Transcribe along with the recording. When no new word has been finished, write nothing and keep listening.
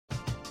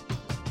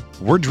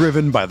We're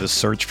driven by the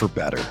search for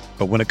better.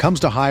 But when it comes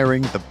to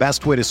hiring, the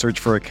best way to search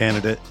for a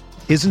candidate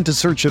isn't to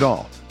search at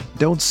all.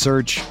 Don't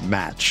search,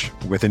 match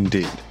with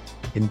Indeed.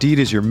 Indeed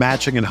is your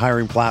matching and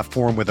hiring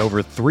platform with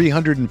over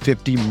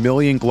 350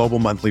 million global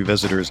monthly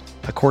visitors,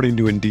 according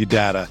to Indeed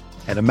data,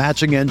 and a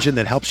matching engine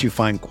that helps you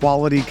find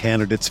quality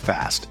candidates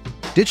fast.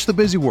 Ditch the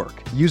busy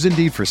work. Use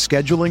Indeed for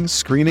scheduling,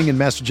 screening, and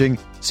messaging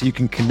so you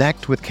can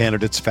connect with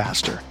candidates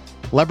faster.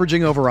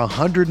 Leveraging over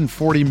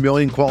 140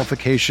 million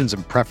qualifications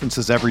and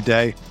preferences every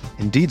day,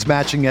 Indeed's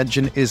matching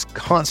engine is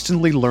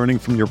constantly learning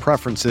from your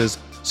preferences,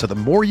 so the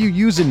more you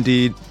use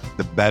Indeed,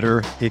 the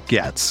better it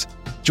gets.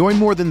 Join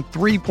more than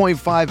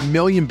 3.5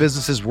 million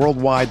businesses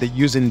worldwide that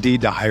use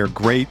Indeed to hire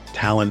great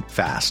talent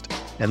fast.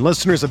 And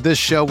listeners of this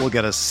show will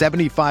get a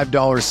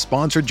 $75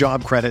 sponsored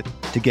job credit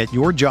to get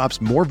your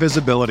jobs more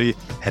visibility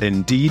at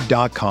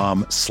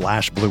Indeed.com/Blue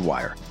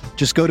Wire.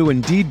 Just go to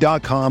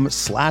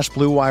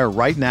Indeed.com/Blue Wire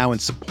right now and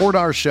support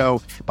our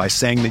show by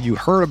saying that you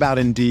heard about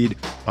Indeed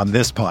on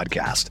this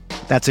podcast.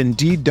 That's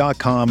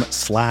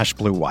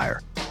Indeed.com/Blue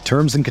Wire.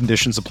 Terms and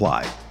conditions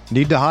apply.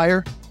 Need to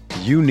hire?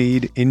 You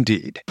need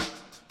Indeed.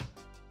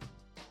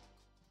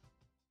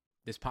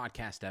 This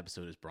podcast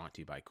episode is brought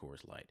to you by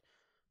Coors Light.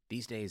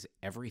 These days,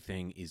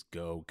 everything is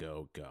go,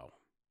 go, go.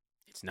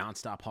 It's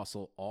nonstop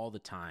hustle all the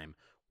time.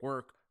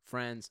 Work,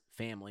 friends,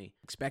 family,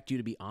 expect you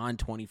to be on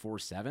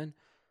 24/7.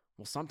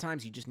 Well,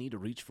 sometimes you just need to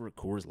reach for a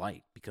Coors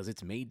Light because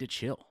it's made to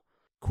chill.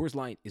 Coors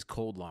Light is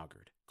cold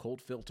lagered,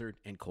 cold filtered,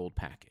 and cold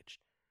packaged.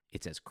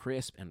 It's as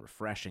crisp and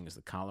refreshing as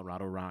the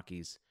Colorado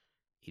Rockies.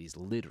 It is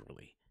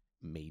literally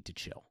made to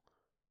chill.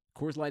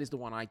 Coors Light is the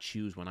one I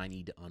choose when I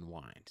need to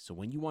unwind. So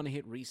when you want to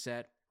hit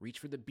reset, reach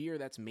for the beer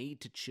that's made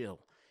to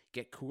chill.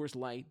 Get Coors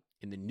Light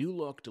in the new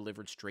look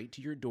delivered straight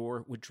to your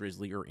door with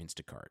Drizzly or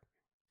Instacart.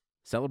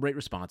 Celebrate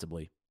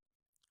responsibly.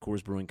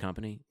 Coors Brewing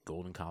Company,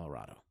 Golden,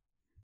 Colorado.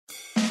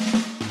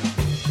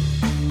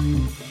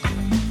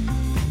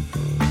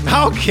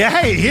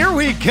 Okay, here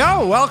we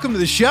go. Welcome to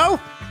the show.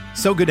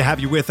 So good to have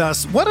you with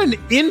us. What an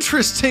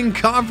interesting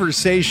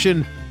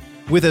conversation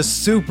with a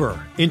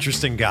super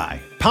interesting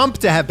guy.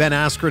 Pumped to have Ben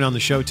Askren on the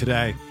show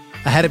today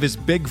ahead of his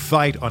big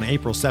fight on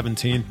April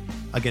 17th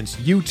against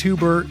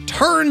YouTuber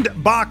turned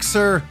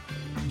boxer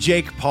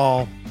Jake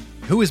Paul,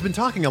 who has been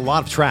talking a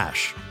lot of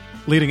trash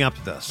leading up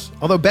to this.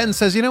 Although Ben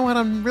says, you know what,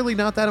 I'm really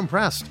not that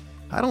impressed.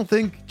 I don't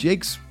think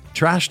Jake's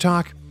trash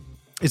talk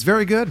is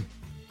very good.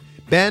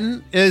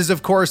 Ben is,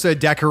 of course, a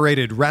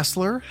decorated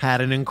wrestler, had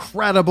an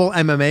incredible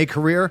MMA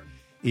career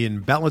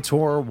in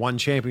Bellator, won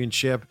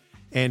championship,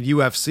 and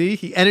UFC.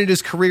 He ended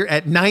his career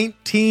at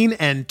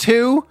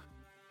 19-2,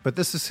 but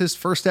this is his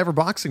first ever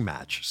boxing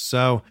match.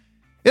 So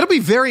it'll be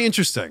very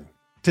interesting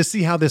to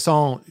see how this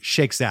all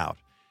shakes out.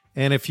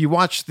 And if you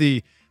watch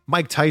the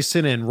Mike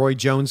Tyson and Roy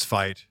Jones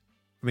fight,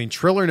 I mean,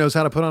 Triller knows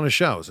how to put on a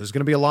show. So there's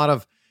going to be a lot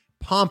of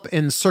pomp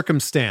and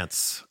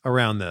circumstance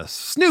around this.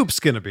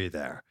 Snoop's going to be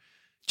there.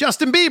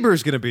 Justin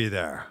Bieber's going to be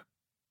there.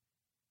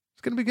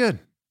 It's going to be good.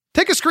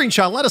 Take a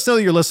screenshot. Let us know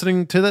that you're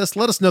listening to this.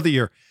 Let us know that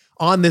you're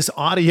on this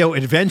audio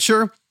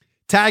adventure.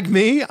 Tag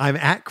me. I'm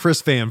at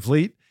Chris Van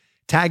Vliet.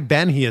 Tag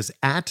Ben. He is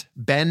at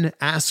Ben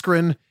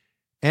Askren.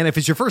 And if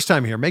it's your first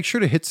time here, make sure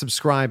to hit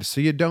subscribe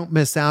so you don't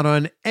miss out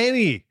on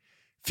any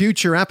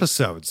future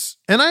episodes.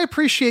 And I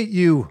appreciate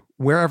you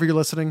wherever you're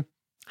listening,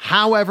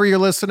 however you're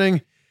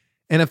listening.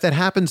 And if that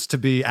happens to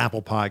be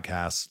Apple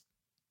Podcasts,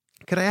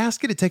 could I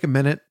ask you to take a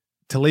minute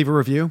to leave a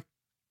review?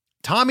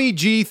 Tommy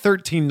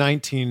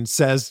G1319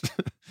 says,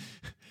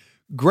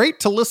 great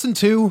to listen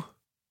to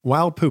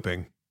while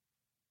pooping.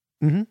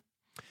 I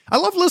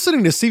love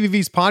listening to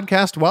CVV's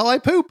podcast while I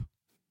poop.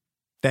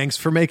 Thanks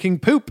for making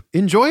poop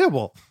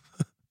enjoyable.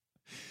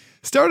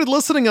 Started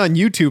listening on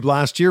YouTube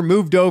last year,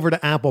 moved over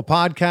to Apple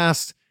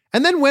Podcasts,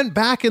 and then went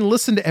back and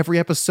listened to every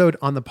episode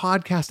on the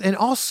podcast and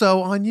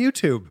also on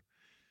YouTube.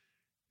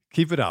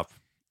 Keep it up.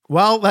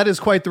 Well, that is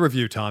quite the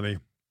review, Tommy.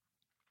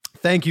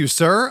 Thank you,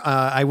 sir.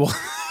 I will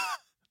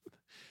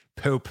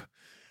poop.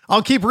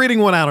 I'll keep reading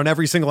one out on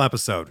every single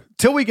episode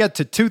till we get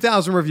to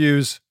 2,000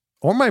 reviews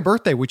or my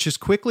birthday, which is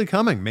quickly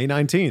coming, May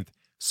 19th.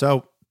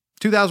 So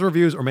 2,000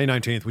 reviews or May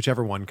 19th,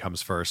 whichever one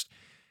comes first.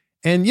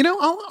 And, you know,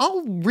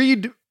 I'll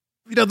read,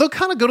 you know, they'll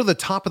kind of go to the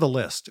top of the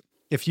list.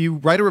 If you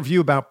write a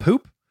review about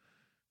poop,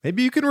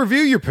 maybe you can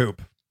review your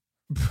poop.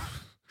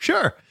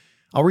 Sure.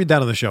 I'll read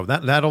that on the show.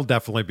 That'll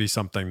definitely be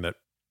something that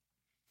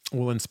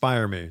will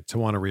inspire me to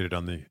want to read it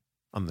on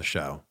the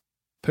show.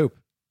 Poop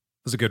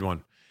is a good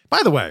one.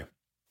 By the way,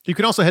 you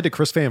can also head to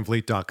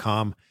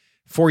chrisvanvliet.com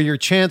for your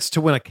chance to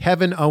win a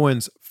Kevin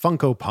Owens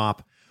Funko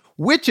Pop,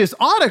 which is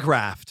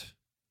autographed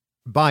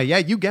by, yeah,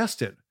 you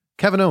guessed it,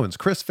 Kevin Owens,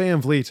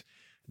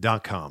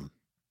 chrisvanvliet.com.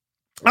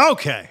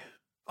 Okay.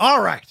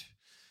 All right.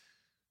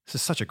 This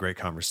is such a great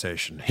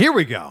conversation. Here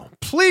we go.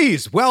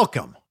 Please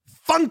welcome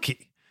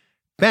Funky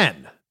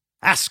Ben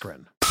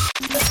Askren.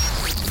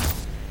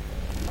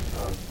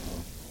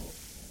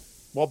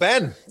 Well,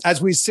 Ben,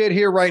 as we sit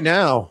here right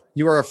now,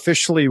 you are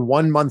officially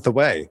 1 month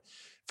away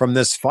from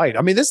this fight.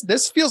 I mean,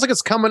 this feels like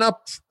it's coming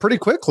up pretty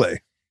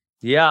quickly.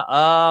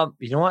 Yeah.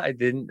 You know what? I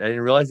didn't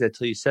realize that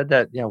till you said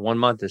that. Yeah. 1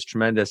 month is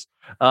tremendous.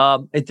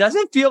 It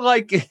doesn't feel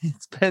like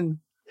it's been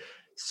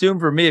soon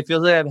for me. It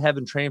feels like I have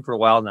been training for a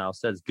while now.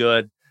 So that's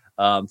good.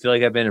 Feel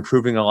like I've been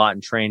improving a lot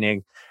in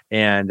training,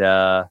 and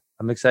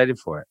I'm excited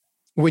for it.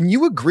 When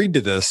you agreed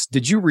to this,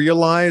 did you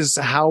realize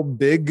how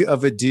big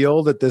of a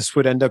deal that this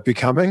would end up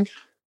becoming?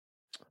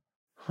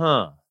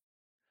 Huh.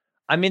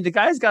 I mean, the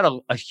guy's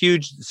got a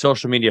huge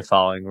social media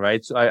following,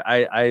 right? So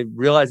I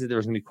realized that there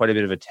was going to be quite a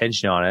bit of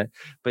attention on it.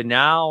 But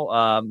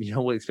now,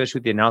 especially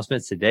with the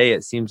announcements today,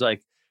 it seems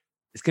like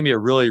it's going to be a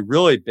really,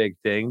 really big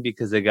thing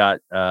because they got,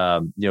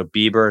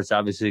 Bieber's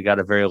obviously got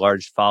a very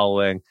large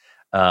following.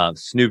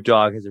 Snoop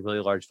Dogg has a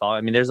really large following.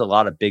 I mean, there's a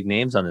lot of big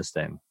names on this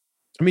thing.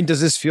 I mean,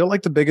 does this feel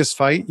like the biggest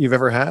fight you've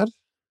ever had?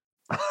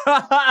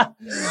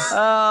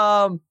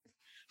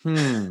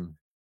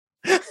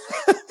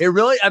 It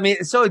really, I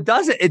mean, so it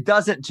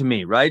doesn't to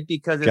me, right?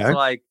 Because it's Okay.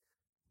 like,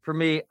 for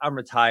me, I'm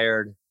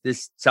retired.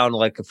 This sounded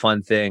like a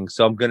fun thing,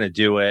 so I'm going to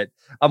do it.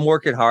 I'm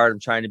working hard. I'm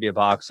trying to be a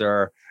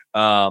boxer.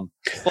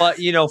 But,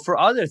 for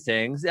other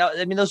things,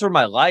 I mean, those were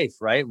my life,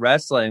 right?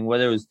 Wrestling,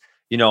 whether it was,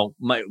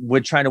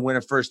 we're trying to win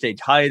a first state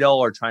title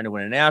or trying to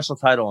win a national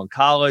title in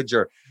college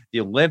or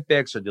the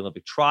Olympics or the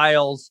Olympic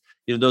trials.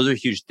 Those are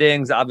huge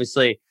things.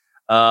 Obviously,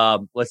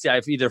 let's say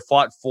I've either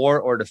fought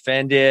for or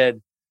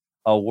defended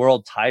a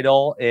world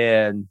title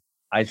in,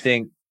 I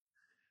think,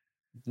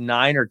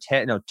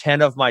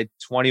 10 of my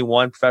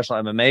 21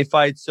 professional MMA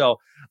fights.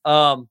 So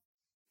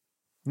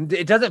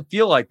it doesn't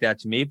feel like that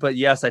to me, but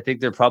yes, I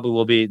think there probably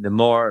will be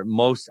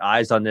most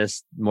eyes on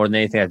this more than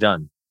anything I've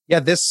done.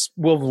 Yeah, this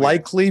will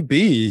likely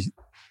be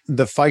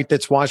the fight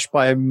that's watched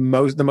by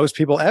the most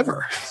people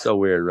ever. So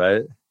weird,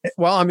 right?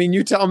 Well, I mean,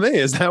 you tell me,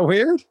 is that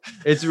weird?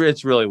 It's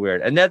really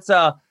weird. And that's,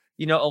 a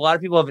lot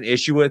of people have an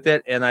issue with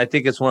it. And I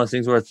think it's one of those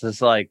things where it's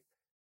just like,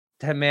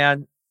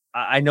 man,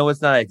 I know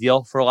it's not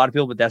ideal for a lot of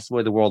people, but that's the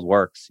way the world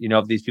works.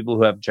 These people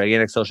who have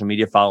gigantic social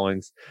media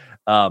followings,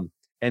 and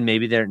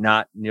maybe they're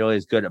not nearly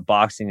as good at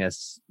boxing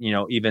as,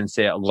 even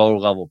say a lower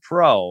level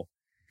pro,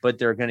 but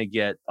they're going to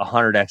get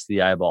 100x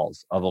the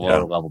eyeballs of a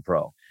lower level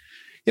pro.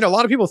 A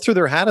lot of people threw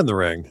their hat in the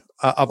ring.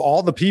 Of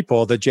all the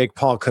people that Jake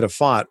Paul could have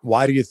fought,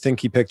 why do you think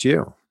he picked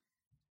you?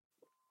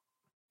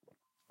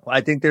 Well,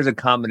 I think there's a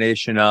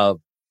combination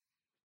of,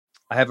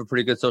 I have a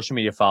pretty good social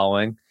media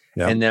following.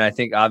 Yeah. And then I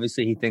think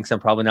obviously he thinks I'm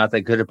probably not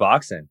that good at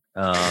boxing.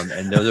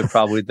 And those are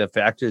probably the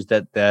factors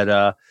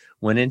that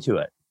went into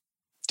it.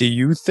 Do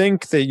you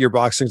think that your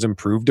boxing's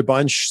improved a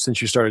bunch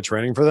since you started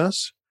training for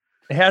this?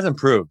 It has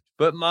improved.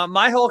 But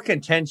my whole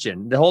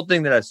contention, the whole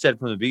thing that I've said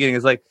from the beginning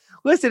is like,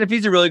 listen, if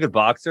he's a really good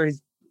boxer,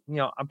 he's,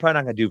 I'm probably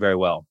not going to do very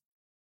well.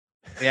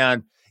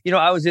 And,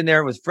 I was in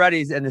there with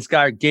Freddy's and this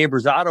guy, Gabe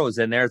Rosado, was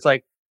in there. It's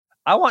like,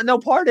 I want no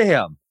part of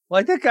him.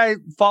 Like, that guy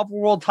fought for a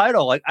world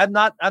title. Like, I'm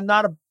not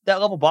that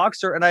level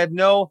boxer, and I have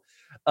no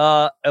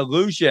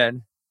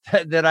illusion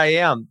that I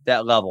am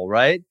that level,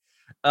 right?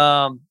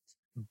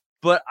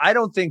 But I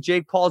don't think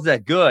Jake Paul's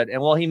that good.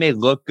 And while he may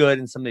look good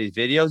in some of these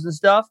videos and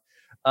stuff,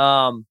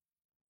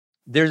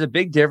 there's a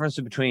big difference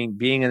between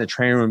being in the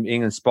training room,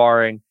 being in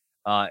sparring,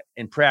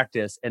 in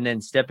practice, and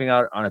then stepping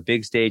out on a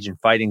big stage and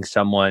fighting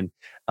someone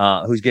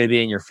who's going to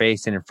be in your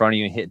face and in front of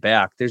you and hit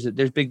back. There's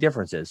big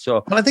differences.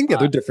 So, but I think the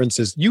other difference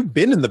is you've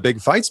been in the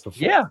big fights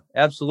before. Yeah,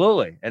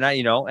 absolutely. And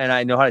I know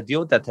how to deal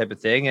with that type of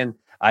thing. And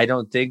I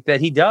don't think that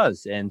he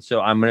does. And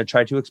so I'm going to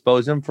try to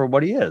expose him for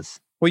what he is.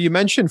 Well, you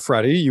mentioned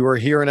Freddie. You were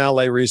here in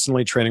LA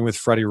recently training with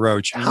Freddie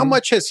Roach. Mm-hmm. How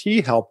much has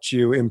he helped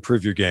you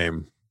improve your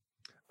game?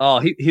 Oh,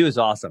 he was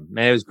awesome,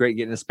 man. It was great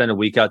getting to spend a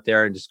week out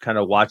there and just kind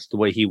of watch the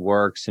way he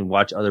works and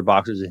watch other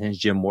boxers in his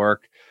gym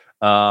work.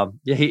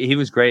 He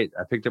was great.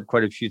 I picked up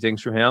quite a few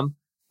things from him.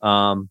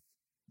 And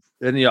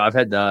I've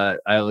had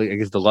I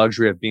guess the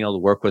luxury of being able to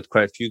work with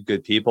quite a few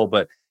good people,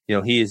 but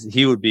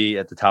he would be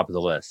at the top of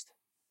the list.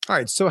 All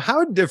right. So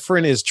how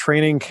different is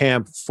training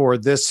camp for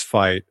this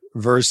fight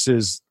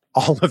versus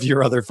all of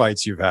your other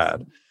fights you've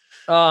had?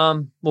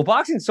 Well,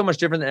 boxing is so much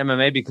different than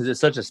MMA because it's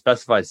such a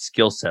specified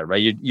skill set,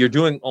 right? You're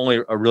doing only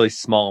a really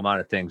small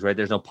amount of things, right?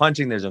 There's no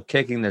punching, there's no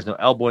kicking, there's no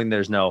elbowing,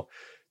 there's no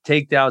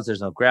takedowns,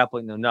 there's no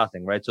grappling, no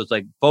nothing, right? So it's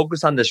like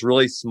focus on this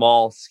really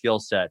small skill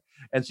set.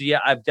 And so, yeah,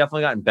 I've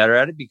definitely gotten better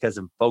at it because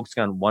I'm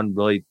focusing on one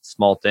really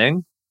small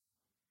thing.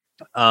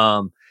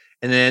 And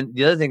then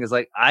the other thing is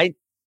like, I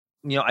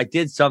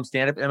did some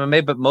stand-up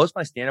MMA, but most of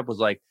my stand-up was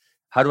like,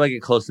 how do I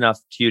get close enough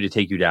to you to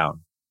take you down?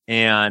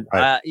 And,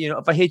 right.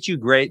 If I hit you,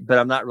 great, but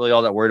I'm not really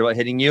all that worried about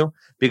hitting you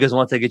because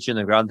once I get you in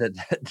the ground, then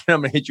I'm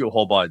going to hit you a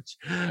whole bunch.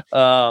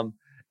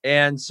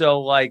 And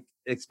so like,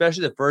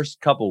 especially the first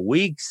couple of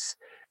weeks,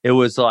 it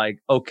was like,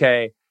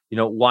 okay,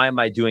 why am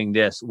I doing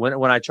this?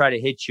 When I try to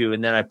hit you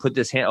and then I put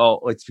this hand,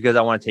 it's because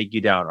I want to take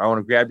you down or I want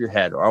to grab your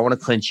head or I want to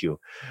clinch you.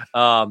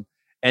 And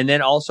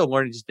then also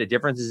learning just the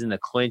differences in the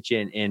clinch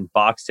in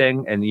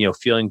boxing and,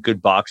 feeling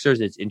good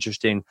boxers. It's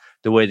interesting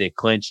the way they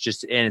clinch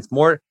and it's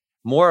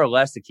more or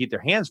less to keep their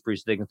hands free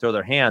so they can throw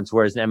their hands.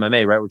 Whereas in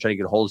MMA, right, we're trying to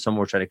get a hold of someone,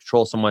 we're trying to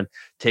control someone,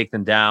 take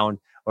them down.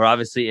 or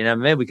obviously in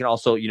MMA, we can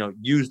also,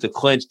 use the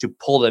clinch to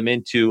pull them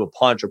into a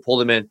punch or pull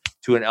them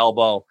into an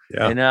elbow.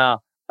 Yeah. And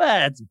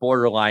that's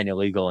borderline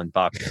illegal in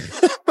boxing.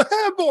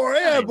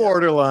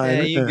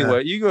 Borderline. Yeah,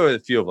 you go with a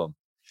few of them.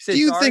 Do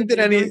you think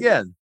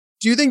that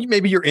do you think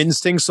maybe your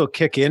instincts will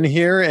kick in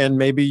here and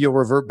maybe you'll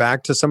revert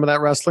back to some of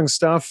that wrestling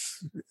stuff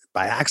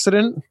by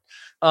accident?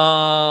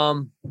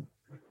 No,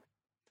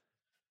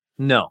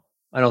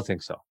 I don't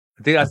think so.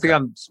 I think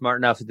I'm smart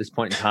enough at this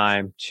point in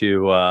time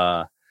to,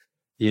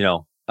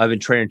 I've been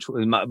training.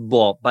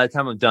 By the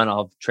time I'm done,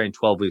 I'll have trained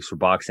 12 weeks for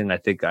boxing. I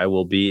think I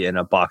will be in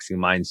a boxing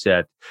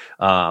mindset.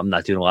 I'm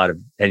not doing a lot of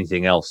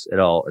anything else at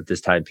all at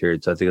this time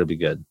period. So I think it'll be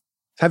good.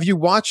 Have you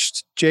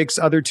watched Jake's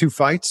other 2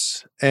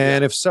 fights?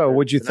 And if so,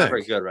 what'd you think? Not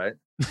very good, right?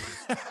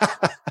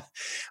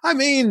 I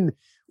mean,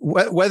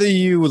 whether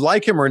you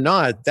like him or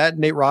not, that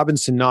Nate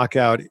Robinson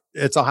knockout,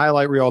 it's a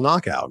highlight reel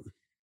knockout.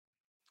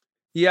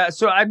 Yeah.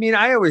 So, I mean,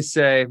 I always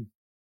say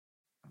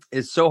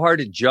it's so hard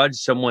to judge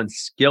someone's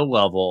skill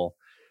level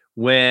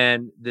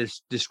when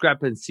this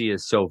discrepancy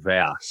is so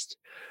vast.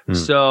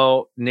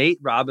 So Nate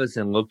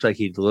Robinson looked like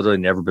he'd literally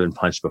never been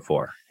punched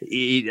before.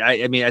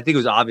 I think it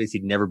was obvious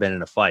he'd never been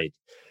in a fight.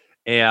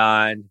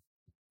 And,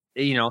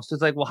 so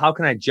it's like, well, how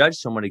can I judge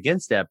someone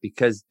against that?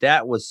 Because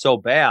that was so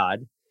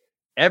bad.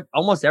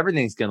 Almost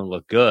everything's going to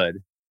look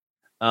good.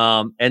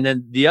 And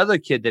then the other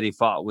kid that he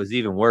fought was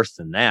even worse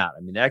than that.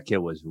 I mean, that kid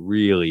was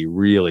really,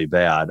 really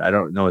bad. I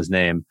don't know his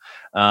name.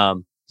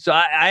 So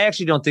I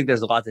actually don't think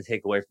there's a lot to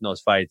take away from those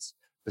fights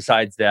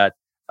besides that,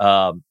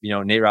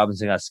 Nate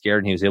Robinson got scared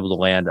and he was able to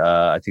land,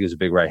 I think it was a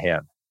big right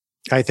hand.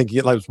 I think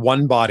it was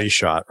one body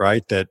shot,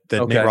 right? That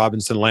Nate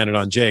Robinson landed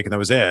on Jake and that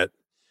was it.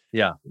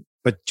 Yeah.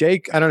 But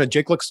Jake, I don't know.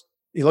 Jake looks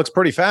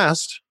pretty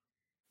fast.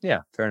 Yeah,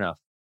 fair enough.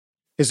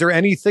 Is there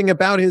anything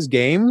about his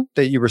game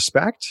that you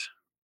respect?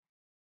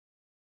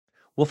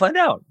 We'll find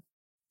out.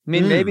 I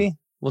mean, maybe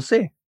we'll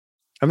see.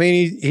 I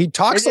mean, he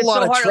talks a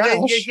lot of trash.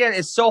 Again,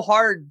 it's so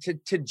hard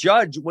to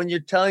judge when you're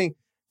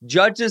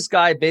judge this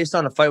guy based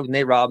on a fight with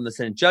Nate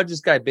Robinson, judge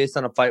this guy based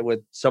on a fight with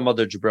some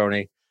other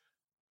jabroni.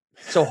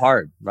 It's so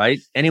hard, right?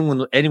 Anyone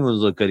would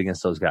look good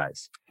against those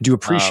guys. Do you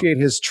appreciate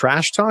his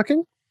trash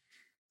talking?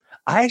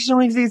 I actually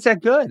don't even think it's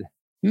that good.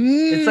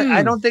 It's like,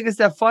 I don't think it's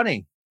that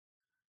funny.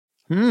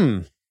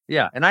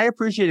 Yeah. And I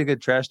appreciate a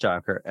good trash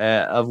talker,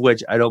 of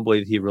which I don't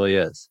believe he really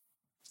is.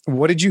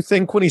 What did you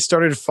think when he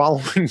started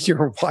following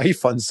your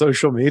wife on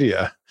social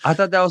media? I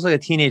thought that was like a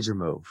teenager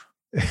move.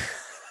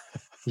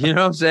 You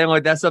know what I'm saying?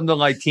 Like that's something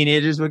like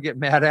teenagers would get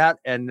mad at.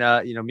 And,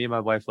 me and my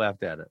wife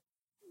laughed at it.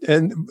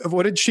 And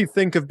what did she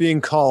think of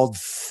being called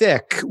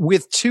thick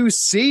with 2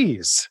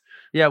 C's?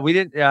 Yeah, we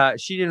didn't.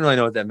 She didn't really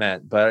know what that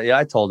meant, but yeah,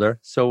 I told her,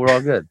 so we're all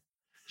good.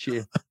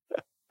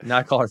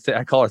 I call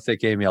her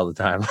Thick Amy all the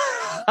time.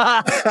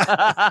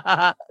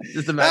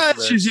 Just a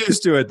she's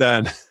used to it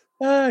then.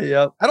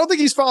 Yep. I don't think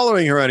he's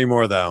following her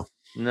anymore, though.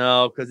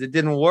 No, because it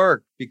didn't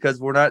work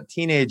because we're not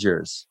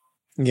teenagers.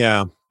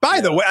 Yeah.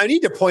 By the way, I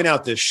need to point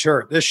out this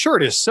shirt. This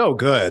shirt is so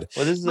good.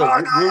 Well, this is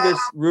a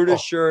Rudis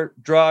shirt.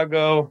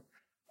 Drago.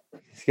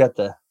 He's got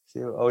the.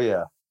 Oh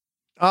yeah.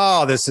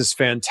 Oh, this is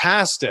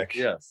fantastic.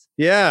 Yes.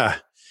 Yeah.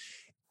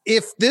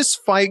 If this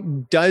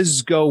fight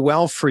does go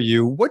well for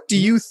you, what do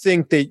you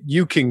think that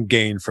you can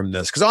gain from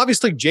this? Because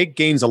obviously Jake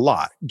gains a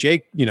lot.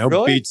 Jake,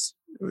 really? Beats.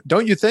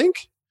 Don't you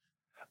think?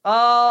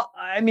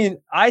 I mean,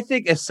 I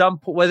think at some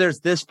point, whether it's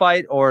this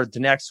fight or the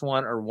next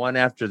one or one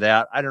after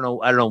that, I don't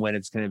know when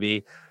it's going to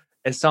be.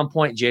 At some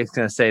point, Jake's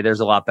going to say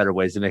there's a lot better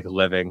ways to make a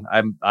living.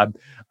 I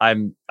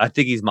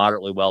think he's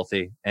moderately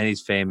wealthy and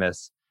he's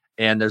famous.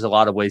 And there's a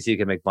lot of ways he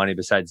can make money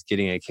besides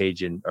getting in a cage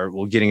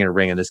getting in a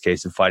ring in this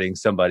case and fighting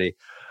somebody.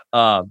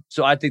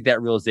 So I think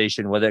that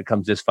realization, whether it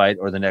comes this fight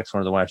or the next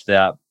one or the one after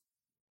that.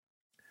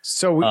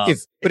 So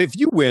if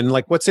you win,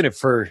 like what's in it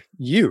for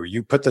you?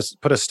 You put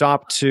a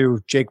stop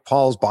to Jake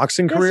Paul's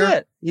boxing career?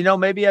 That's it.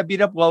 Maybe I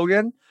beat up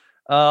Logan.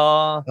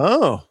 And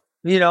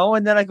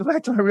then I go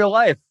back to my real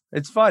life.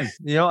 It's fun.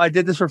 I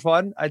did this for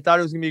fun. I thought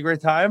it was gonna be a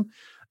great time.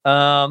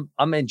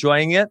 I'm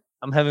enjoying it.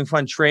 I'm having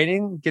fun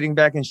training, getting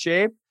back in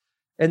shape.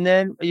 And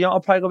then, I'll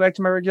probably go back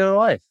to my regular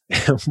life.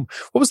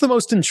 What was the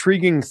most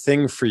intriguing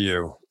thing for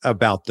you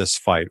about this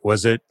fight?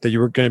 Was it that you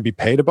were going to be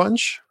paid a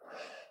bunch?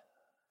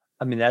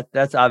 I mean,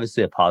 that's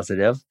obviously a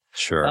positive.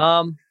 Sure.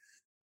 No,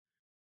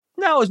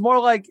 it was more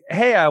like,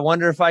 hey, I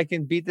wonder if I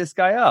can beat this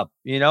guy up.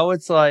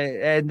 It's like,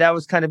 and that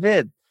was kind of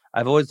it.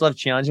 I've always loved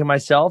challenging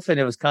myself.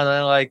 And it was kind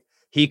of like,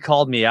 he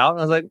called me out and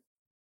I was like,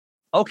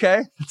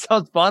 okay, that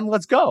sounds fun.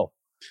 Let's go.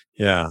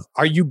 Yeah.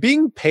 Are you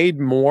being paid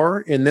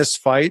more in this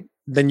fight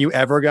than you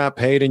ever got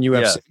paid in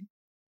UFC? Yeah.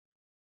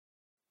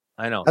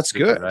 I know. That's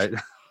stupid, good. Right?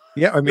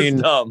 Yeah. I mean,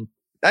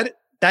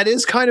 that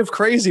is kind of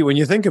crazy when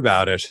you think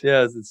about it.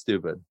 Yes, it's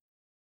stupid.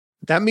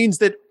 That means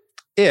that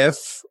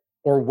if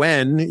or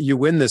when you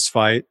win this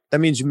fight, that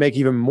means you make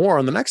even more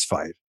on the next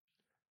fight.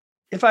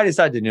 If I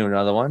decide to do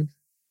another one.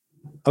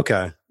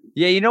 Okay.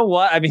 Yeah. You know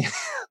what? I mean,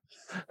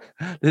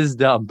 this is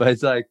dumb, but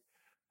it's like,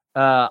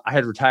 I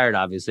had retired,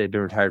 obviously. I'd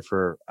been retired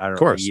for, I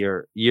don't know, a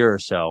year or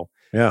so.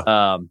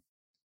 Yeah.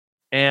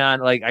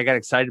 And like, I got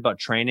excited about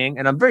training,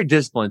 and I'm very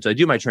disciplined. So I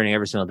do my training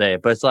every single day,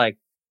 but it's like,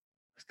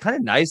 it's kind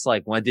of nice.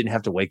 Like when I didn't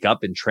have to wake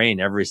up and train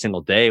every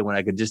single day, when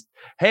I could just,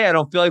 hey, I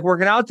don't feel like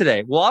working out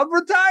today. Well, I'm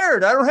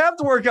retired. I don't have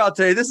to work out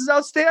today. This is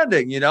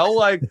outstanding.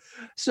 Like,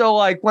 so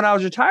like when I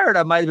was retired,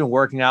 I might've been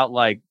working out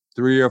like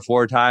 3 or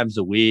 4 times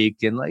a week.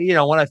 And like,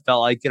 when I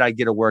felt like it, I'd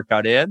get a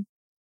workout in.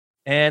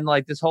 And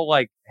like this whole,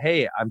 like,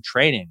 hey, I'm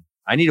training.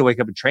 I need to wake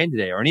up and train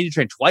today, or I need to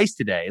train twice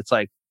today. It's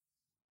like,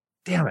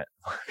 damn it,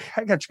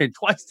 I got to train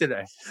twice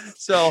today.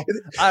 So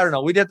I don't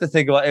know. We'd have to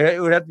think about it.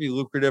 It would have to be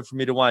lucrative for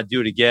me to want to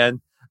do it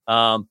again.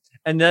 And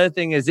the other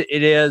thing is, it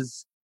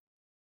is,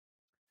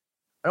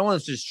 I don't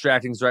want to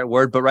distracting is the right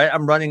word, but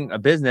I'm running a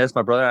business.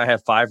 My brother and I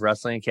have 5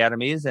 wrestling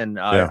academies, and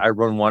I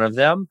run one of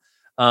them.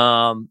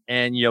 And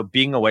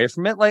being away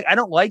from it, like, I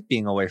don't like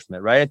being away from it,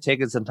 right? I've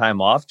taken some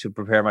time off to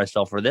prepare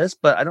myself for this,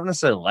 but I don't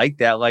necessarily like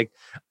that. Like,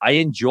 I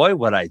enjoy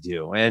what I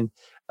do. And,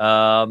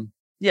 so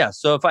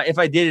if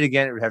I did it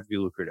again, it would have to be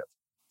lucrative.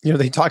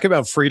 They talk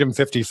about Freedom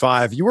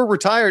 55. You were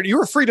retired. You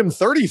were Freedom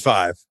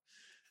 35.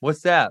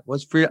 What's that?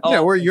 What's freedom?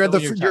 Where you're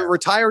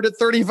retired at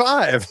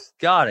 35.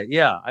 Got it.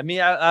 Yeah. I mean,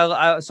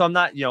 so I'm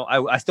not,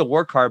 I still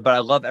work hard, but I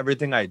love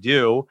everything I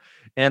do.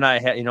 And I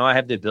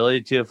have the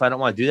ability to, if I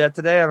don't want to do that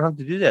today, I don't have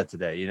to do that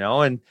today,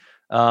 and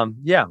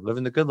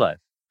living the good life.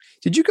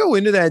 Did you go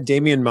into that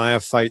Damian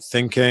Maia fight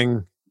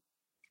thinking,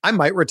 I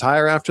might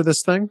retire after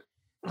this thing?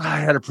 I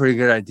had a pretty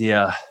good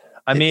idea.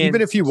 I mean,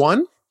 even if you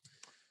won?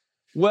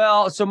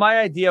 Well, so my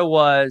idea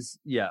was,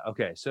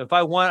 okay. So if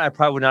I won, I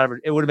probably would not have,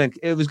 it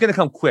was going to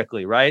come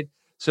quickly, right?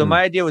 So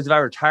my idea was, if I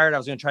retired, I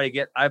was going to try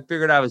to I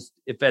figured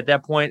if at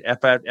that point,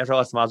 after I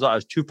lost to Masvidal, I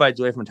was 2 fights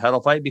away from a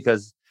title fight,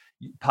 because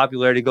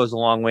popularity goes a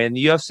long way in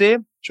the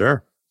UFC.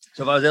 Sure.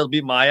 So if I was able to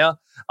beat Maia,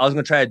 I was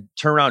going to try to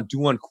turn around, do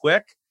one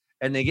quick.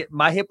 And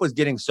my hip was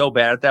getting so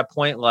bad at that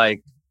point.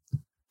 Like,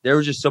 there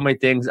was just so many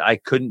things I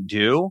couldn't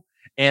do.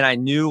 And I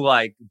knew,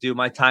 like, dude,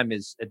 my time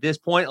is, at this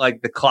point,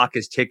 like, the clock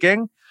is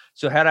ticking.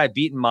 So had I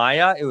beaten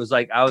Maia, it was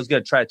like, I was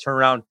going to try to turn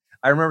around.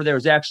 I remember there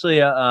was actually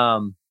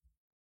don't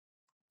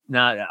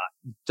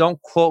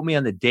quote me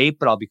on the date,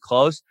 but I'll be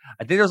close.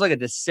 I think there was like a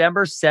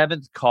December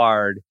 7th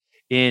card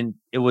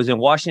it was in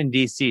Washington,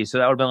 D.C. So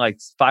that would have been like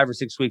 5 or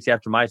 6 weeks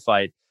after my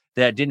fight,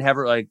 that didn't have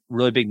like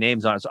really big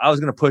names on it. So I was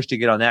going to push to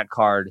get on that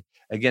card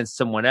against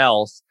someone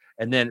else.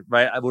 And then,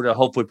 I would have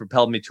hopefully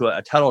propelled me to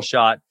a title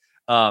shot,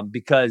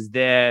 because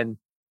then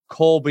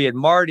Colby and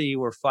Marty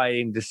were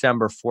fighting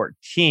December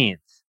 14th.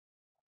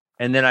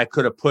 And then I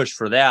could have pushed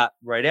for that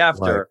right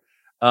after.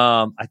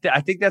 Right.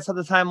 I think that's how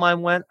the timeline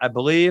went, I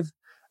believe.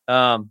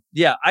 I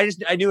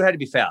knew it had to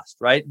be fast,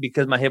 right?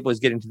 Because my hip was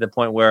getting to the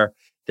point where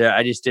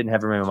I just didn't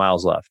have very many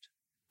miles left.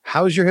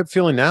 How's your hip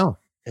feeling now?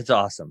 It's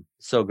awesome.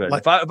 So good.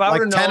 Like, if I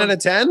would have known 10 out of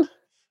 10?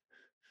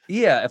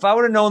 Yeah. If I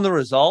would have known the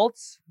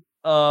results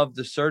of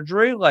the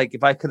surgery, like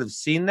if I could have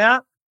seen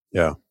that,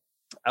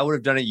 I would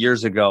have done it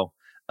years ago.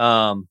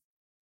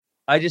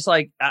 I just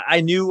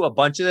I knew a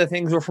bunch of the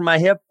things were for my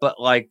hip, but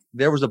like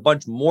there was a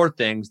bunch more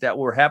things that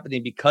were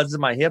happening because of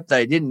my hip that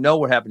I didn't know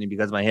were happening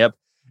because of my hip.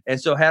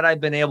 And so had I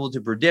been able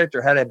to predict,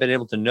 or had I been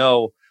able to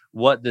know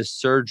what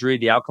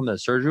the outcome of the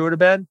surgery would have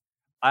been,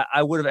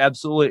 I would have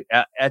absolutely,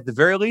 at the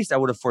very least, I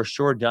would have for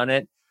sure done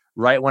it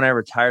right when I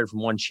retired from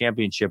one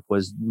championship,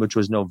 which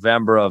was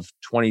November of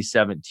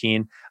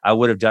 2017. I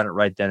would have done it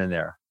right then and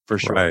there for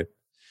sure. Right.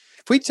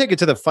 If we take it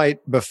to the fight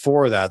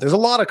before that, there's a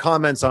lot of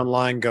comments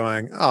online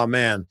going, oh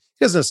man,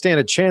 he doesn't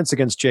stand a chance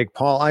against Jake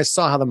Paul. I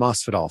saw how the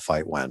Masvidal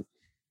fight went.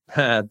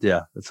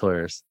 Yeah, that's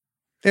hilarious.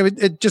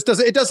 It just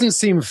doesn't. It doesn't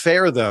seem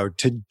fair though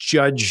to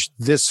judge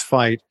this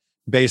fight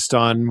based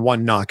on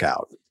one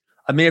knockout.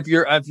 I mean, if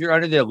you're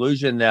under the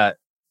illusion that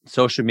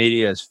social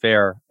media is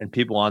fair and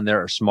people on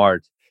there are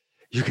smart,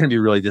 you're going to be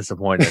really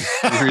disappointed.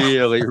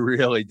 really,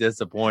 really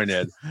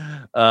disappointed.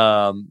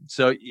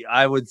 So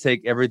I would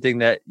take everything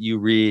that you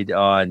read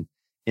on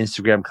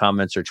Instagram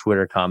comments or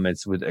Twitter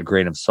comments with a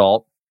grain of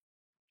salt.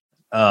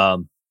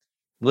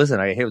 Listen,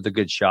 I hit it with a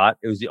good shot.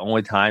 It was the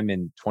only time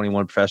in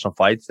 21 professional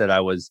fights that I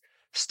was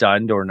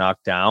stunned or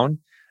knocked down.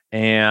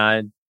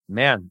 And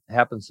man, it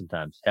happens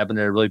sometimes. It happened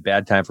at a really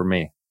bad time for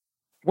me.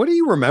 What do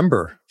you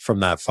remember from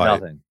that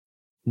fight?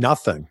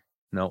 Nothing.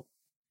 No.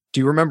 Do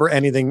you remember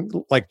anything?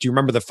 Like, do you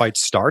remember the fight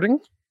starting?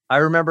 I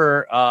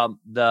remember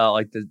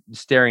the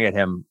staring at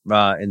him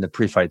in the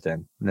pre-fight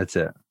thing. And that's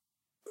it.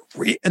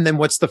 And then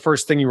what's the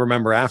first thing you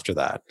remember after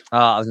that?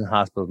 I was in the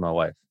hospital with my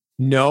wife.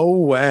 No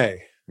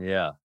way.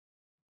 Yeah.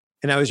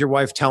 And that was your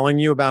wife telling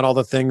you about all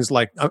the things,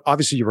 like,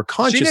 obviously you were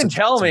conscious. She didn't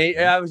tell me.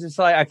 I was just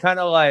like,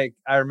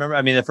 I remember,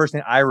 I mean, the first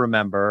thing I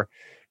remember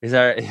is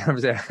I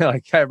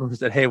remember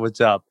said, hey,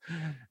 what's up?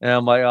 And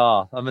I'm like,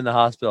 oh, I'm in the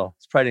hospital.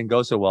 This probably didn't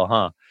go so well,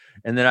 huh?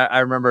 And then I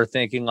remember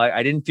thinking, like,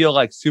 I didn't feel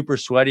like super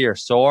sweaty or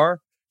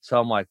sore. So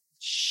I'm like,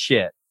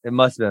 shit, it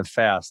must have been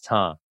fast,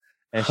 huh?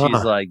 And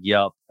she's like,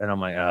 yup. And I'm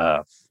like,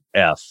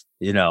 F,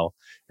 you know?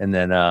 And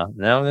then,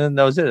 that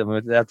was it. I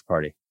went to the after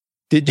party.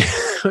 Did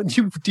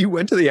you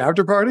went to the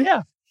after party?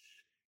 Yeah.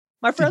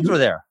 My friends were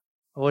there.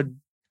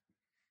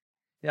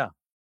 Yeah.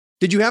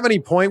 Did you have any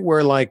point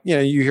where, like,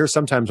 you hear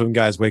sometimes when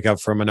guys wake up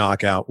from a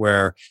knockout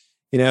where,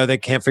 they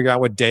can't figure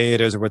out what day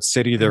it is or what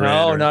city they're in?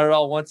 No, not at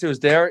all. Once it was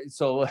there.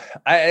 So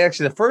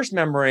the first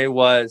memory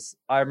was,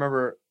 I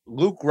remember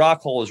Luke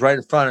Rockhold was right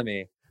in front of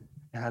me.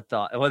 And I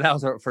thought, well, that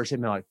was our first hit.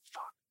 I'm like,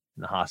 fuck,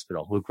 in the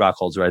hospital. Luke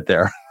Rockhold's right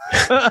there.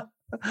 and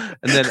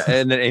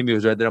then Amy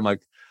was right there. I'm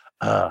like,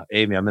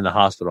 Amy, I'm in the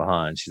hospital,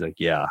 huh? And she's like,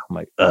 yeah. I'm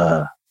like,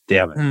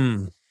 damn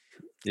it.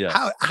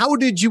 Yeah. How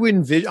did you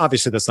envision?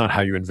 Obviously, that's not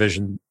how you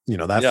envision,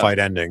 that fight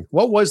ending.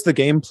 What was the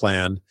game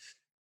plan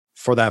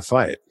for that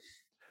fight?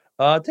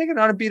 Take it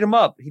on and beat him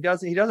up. He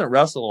doesn't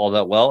wrestle all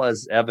that well,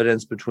 as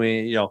evidence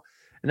between, and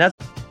that's.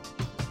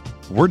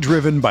 We're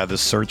driven by the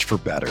search for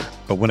better.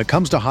 But when it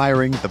comes to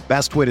hiring, the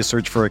best way to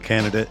search for a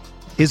candidate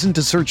isn't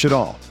to search at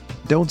all.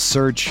 Don't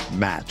search,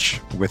 match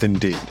with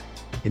Indeed.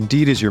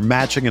 Indeed is your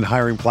matching and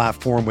hiring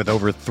platform with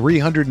over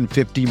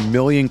 350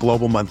 million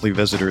global monthly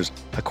visitors,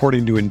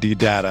 according to Indeed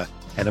data,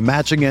 and a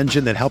matching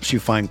engine that helps you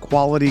find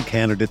quality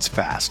candidates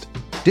fast.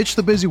 Ditch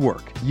the busy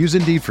work. Use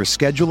Indeed for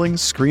scheduling,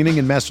 screening,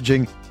 and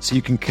messaging so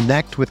you can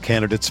connect with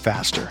candidates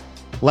faster.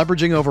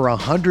 Leveraging over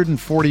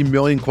 140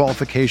 million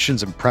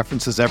qualifications and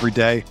preferences every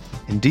day,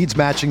 Indeed's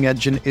matching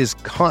engine is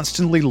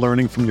constantly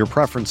learning from your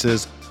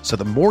preferences, so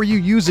the more you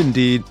use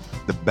Indeed,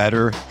 the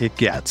better it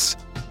gets.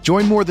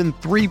 Join more than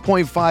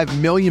 3.5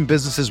 million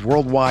businesses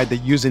worldwide that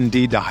use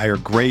Indeed to hire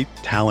great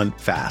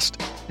talent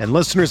fast. And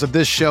listeners of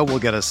this show will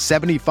get a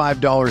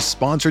 $75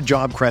 sponsored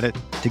job credit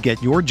to get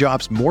your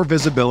jobs more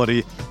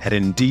visibility at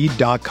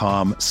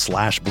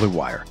Indeed.com/Blue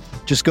Wire.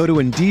 Just go to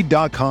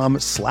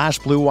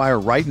Indeed.com/Blue Wire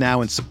right now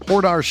and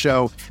support our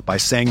show by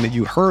saying that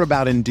you heard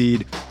about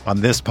Indeed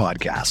on this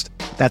podcast.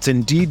 That's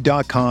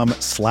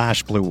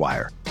Indeed.com/Blue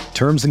Wire.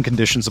 Terms and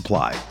conditions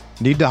apply.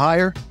 Need to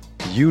hire?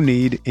 You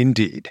need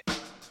Indeed. That's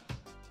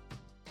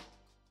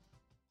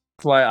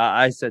why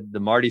I said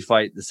the Marty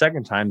fight the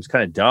second time is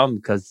kind of dumb,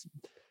 because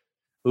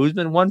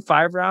Usman won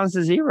 5 rounds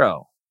to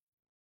 0.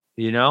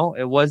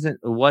 It wasn't.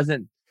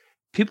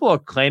 People are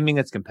claiming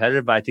it's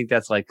competitive, but I think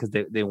that's like because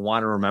they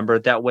want to remember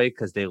it that way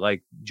because they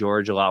like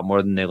George a lot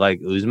more than they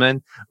like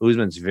Usman.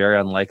 Usman's very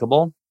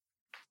unlikable,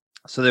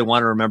 so they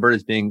want to remember it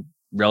as being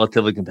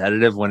relatively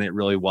competitive when it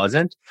really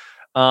wasn't.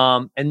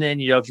 And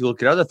then if you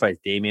look at other fights,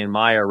 Damian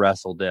Maia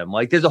wrestled him.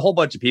 Like, there's a whole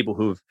bunch of people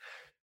who've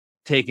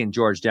taken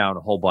George down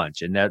a whole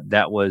bunch, and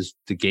that was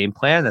the game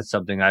plan. That's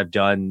something I've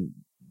done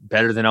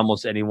better than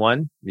almost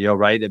anyone,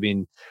 right? I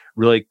mean,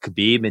 really,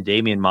 Khabib and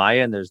Damian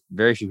Maia, and there's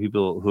very few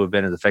people who have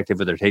been as effective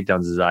with their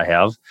takedowns as I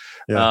have.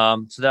 Yeah.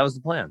 So that was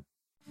the plan.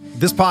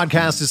 This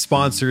podcast is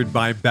sponsored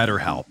by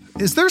BetterHelp.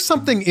 Is there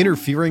something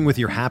interfering with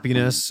your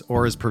happiness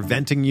or is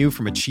preventing you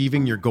from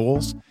achieving your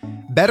goals?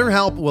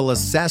 BetterHelp will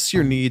assess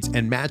your needs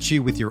and match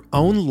you with your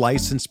own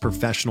licensed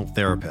professional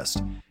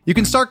therapist. You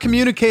can start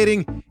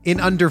communicating in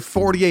under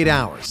 48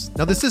 hours.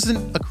 Now, this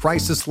isn't a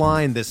crisis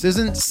line. This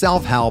isn't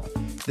self-help.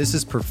 This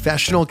is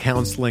professional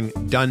counseling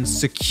done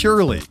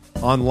securely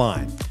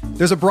online.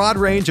 There's a broad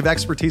range of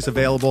expertise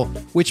available,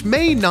 which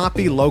may not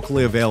be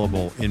locally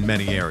available in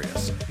many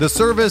areas. The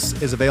service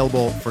is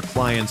available for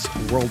clients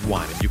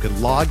worldwide. You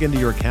can log into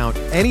your account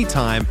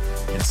anytime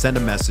and send a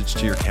message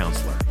to your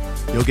counselor.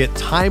 You'll get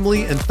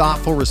timely and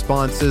thoughtful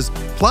responses.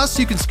 Plus,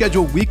 you can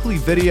schedule weekly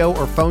video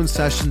or phone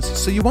sessions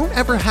so you won't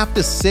ever have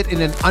to sit in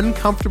an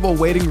uncomfortable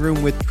waiting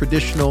room with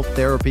traditional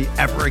therapy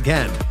ever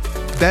again.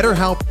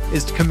 BetterHelp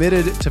is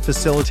committed to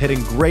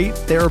facilitating great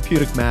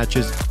therapeutic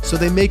matches, so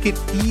they make it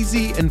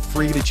easy and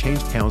free to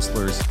change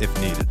counselors if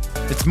needed.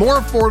 It's more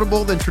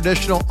affordable than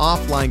traditional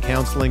offline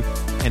counseling,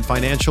 and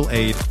financial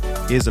aid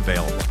is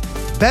available.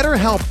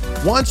 BetterHelp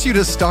wants you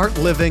to start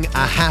living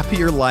a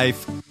happier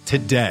life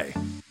today.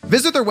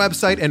 Visit their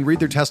website and read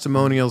their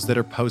testimonials that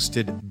are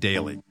posted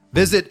daily.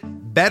 Visit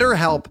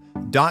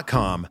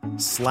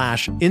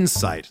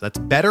BetterHelp.com/insight. That's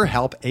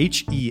BetterHelp,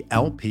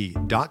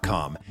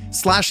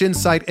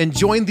 HELP.com/insight, and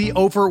join the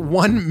over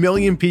 1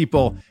 million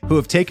people who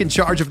have taken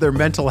charge of their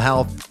mental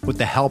health with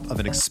the help of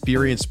an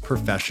experienced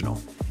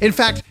professional. In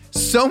fact,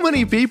 so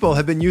many people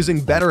have been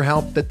using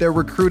BetterHelp that they're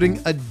recruiting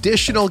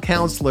additional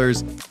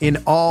counselors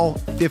in all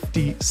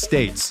 50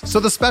 states. So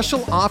the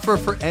special offer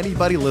for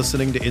anybody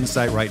listening to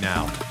Insight right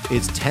now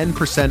is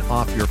 10%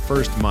 off your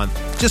first month.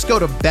 Just go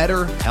to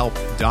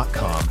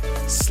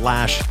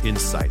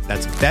BetterHelp.com/insight.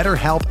 That's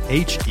BetterHelp,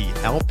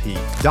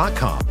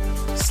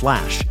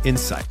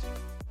 HELP.com/insight.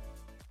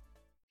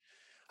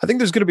 I think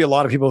there's going to be a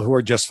lot of people who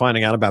are just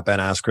finding out about Ben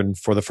Askren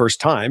for the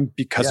first time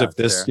because of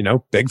this,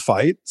 big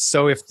fight.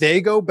 So if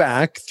they go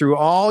back through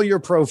all your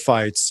pro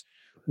fights,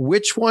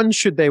 which one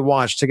should they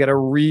watch to get a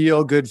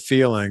real good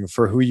feeling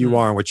for who you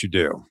are and what you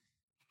do?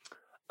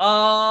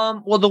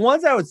 Well, the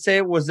ones I would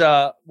say was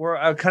where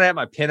I kind of at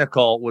my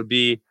pinnacle would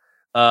be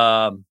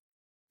I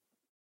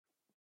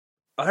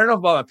don't know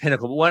about my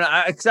pinnacle, but when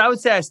I would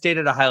say I stayed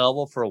at a high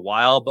level for a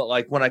while, but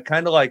like when I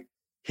kind of like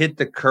hit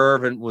the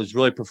curve and was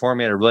really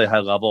performing at a really high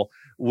level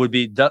would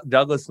be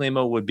Douglas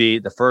Lima would be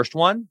the first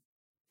one.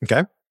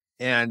 Okay.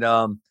 And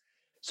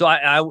so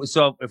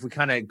if we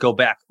kind of go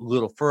back a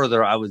little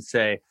further, I would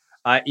say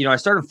I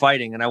started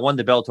fighting and I won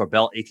the Bellator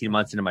belt 18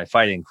 months into my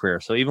fighting career.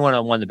 So even when I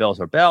won the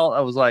Bellator belt,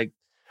 I was like,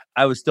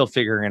 I was still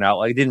figuring it out.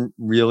 Like, I didn't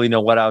really know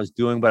what I was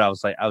doing, but I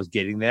was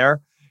getting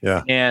there.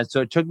 Yeah. And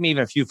so it took me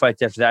even a few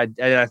fights after that.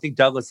 And I think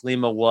Douglas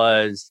Lima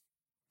was,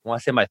 I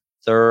want to say, my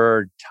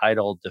third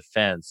title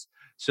defense.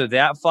 So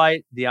that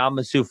fight, the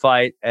Amasu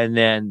fight, and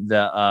then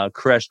the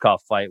Koreshkov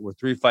fight were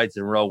 3 fights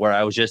in a row where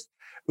I was just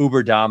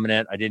uber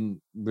dominant.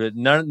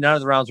 None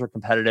of the rounds were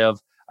competitive.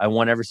 I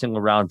won every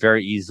single round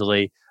very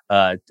easily.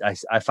 I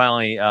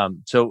finally,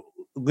 so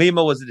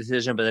Lima was a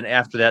decision, but then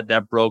after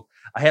that broke.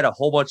 I had a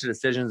whole bunch of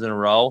decisions in a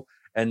row.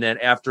 And then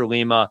after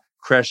Lima,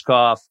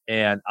 Koreshkov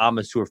and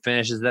Amasu were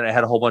finishes. Then I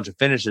had a whole bunch of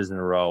finishes in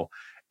a row.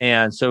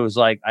 And so it was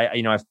like,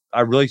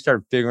 I really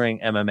started figuring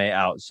MMA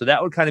out. So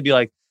that would kind of be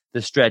like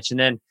the stretch. And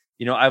then,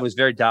 I was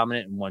very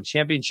dominant in one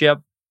championship,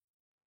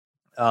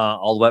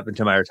 all the way up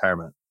until my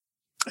retirement.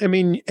 I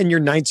mean, and you're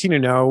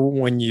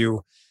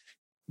 19-0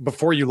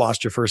 before you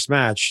lost your first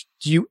match.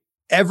 Do you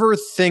ever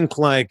think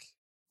like,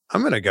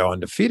 I'm going to go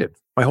undefeated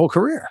my whole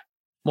career?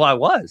 Well, I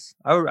was.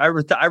 I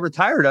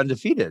retired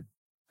undefeated.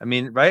 I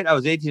mean, right? I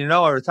was 18-0.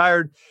 I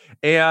retired,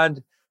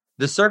 and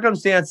the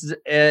circumstances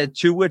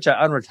to which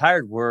I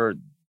unretired were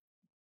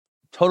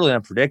totally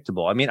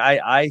unpredictable. I mean,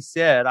 I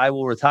said I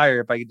will retire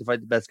if I get to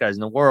fight the best guys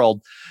in the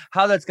world.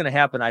 How that's going to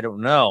happen, I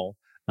don't know.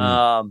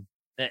 And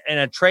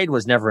a trade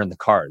was never in the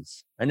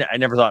cards. I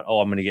never thought,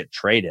 I'm going to get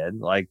traded.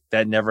 Like,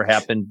 that never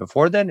happened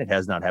before then. It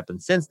has not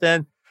happened since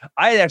then.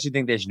 I actually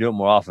think they should do it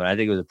more often. I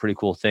think it was a pretty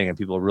cool thing, and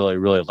people really,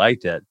 really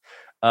liked it.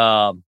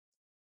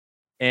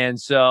 And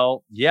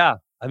so, yeah,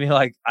 I mean,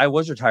 like, I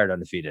was retired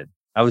undefeated.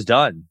 I was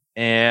done,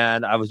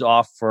 and I was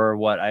off for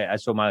what I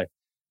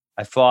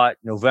fought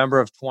November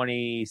of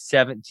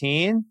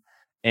 2017,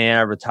 and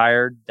I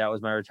retired. That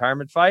was my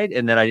retirement fight.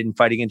 And then I didn't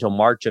fight again until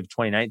March of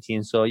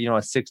 2019. So, a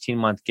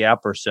 16-month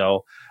gap or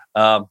so.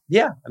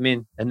 Yeah, I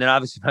mean, and then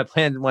obviously my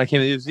plan when I came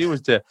to the UFC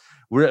was to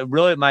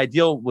really, my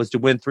deal was to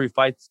win 3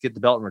 fights, get the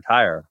belt, and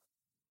retire.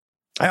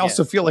 I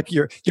also feel like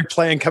your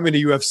plan coming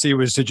to UFC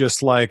was to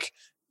just like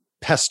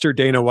pester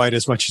Dana White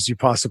as much as you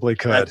possibly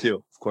could. That too,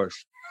 of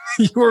course.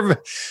 You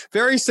were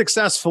very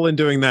successful in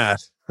doing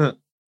that.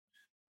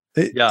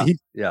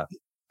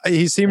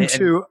 He seemed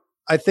to,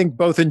 I think,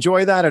 both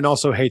enjoy that and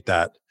also hate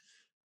that.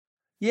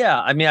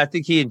 Yeah, I mean, I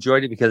think he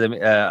enjoyed it because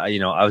I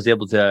was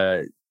able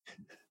to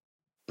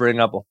bring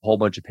up a whole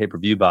bunch of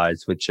pay-per-view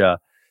buys, which that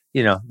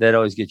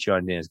always gets you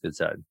on Dana's good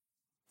side.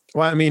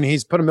 Well, I mean,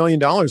 he's put $1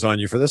 million on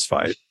you for this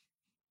fight.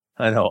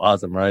 I know,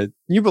 awesome, right?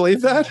 You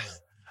believe that?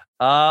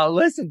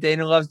 Listen,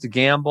 Dana loves to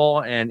gamble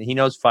and he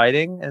knows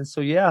fighting, and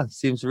so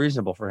seems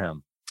reasonable for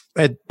him.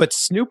 But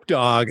Snoop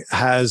Dogg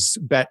has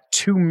bet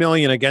 $2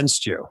 million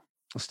against you.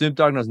 Snoop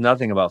Dogg knows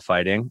nothing about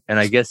fighting, and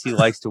I guess he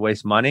likes to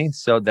waste money,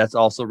 so that's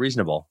also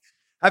reasonable.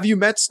 Have you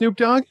met Snoop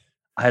Dogg?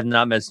 I have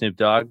not met Snoop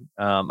Dogg.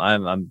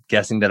 I'm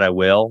guessing that I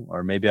will,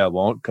 or maybe I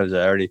won't, because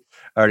I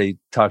already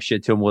talked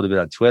shit to him a little bit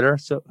on Twitter.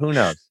 So who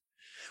knows?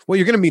 Well,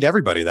 you're going to meet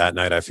everybody that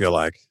night, I feel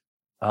like.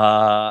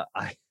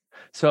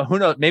 So who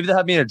knows? Maybe they'll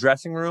have me in a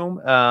dressing room,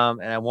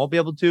 and I won't be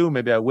able to.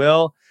 Maybe I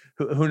will.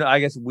 Who knows? I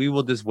guess we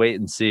will just wait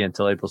and see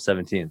until April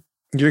 17th.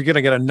 You're going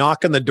to get a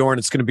knock on the door, and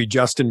it's going to be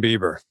Justin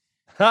Bieber.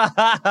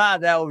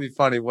 That would be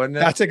funny, wouldn't it?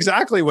 That's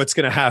exactly what's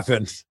going to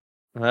happen.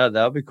 That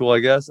would be cool, I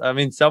guess. I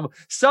mean,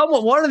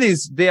 one of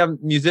these damn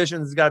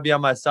musicians has got to be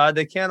on my side.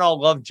 They can't all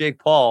love Jake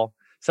Paul.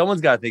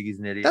 Someone's got to think he's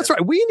an idiot. That's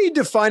right. We need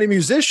to find a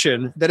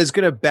musician that is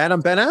going to bet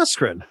on Ben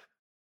Askren.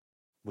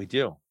 We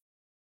do.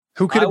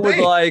 Who could it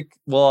be?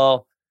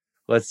 Well,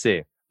 let's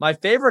see. My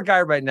favorite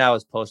guy right now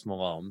is Post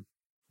Malone.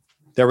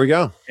 There we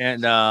go.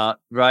 And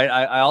right,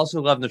 I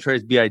also love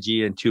Notorious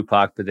B.I.G. and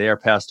Tupac, but they are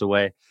passed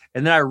away.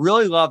 And then I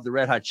really love the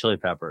Red Hot Chili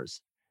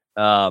Peppers.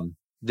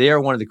 They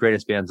are one of the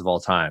greatest bands of all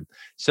time.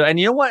 So, and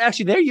you know what?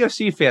 Actually, they're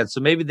UFC fans,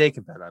 so maybe they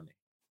can bet on me.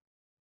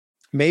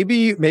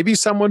 Maybe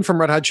someone from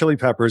Red Hot Chili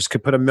Peppers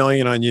could put $1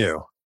 million on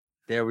you.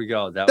 There we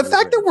go. The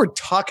fact that we're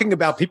talking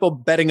about people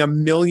betting $1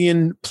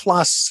 million+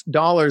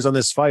 on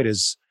this fight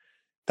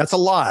that's a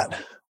lot.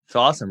 It's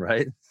awesome,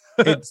 right?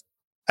 It's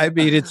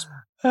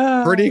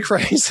pretty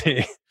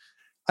crazy.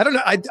 I don't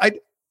know.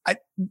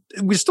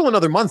 We're still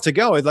another month to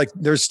go. Like,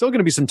 there's still going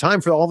to be some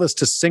time for all this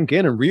to sink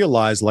in and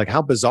realize like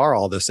how bizarre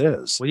all this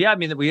is. Well, yeah, I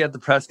mean, we have the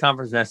press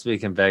conference next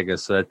week in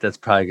Vegas, so that's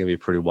probably going to be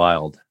pretty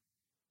wild.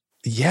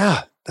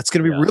 Yeah, that's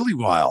going to be really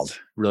wild.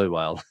 Really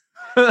wild.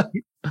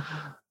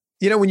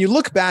 When you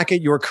look back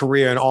at your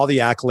career and all the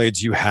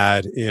accolades you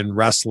had in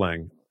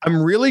wrestling, I'm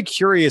really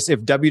curious if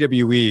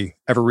WWE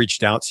ever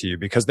reached out to you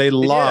because they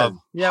love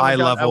high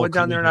level. I went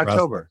down there in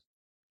October. Wrestling.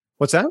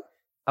 What's that?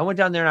 I went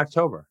down there in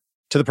October.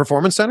 To the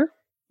Performance Center?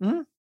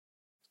 Mm-hmm.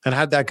 And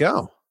how'd that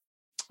go?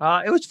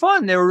 It was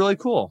fun. They were really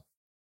cool.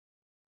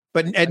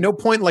 But at no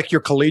point, like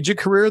your collegiate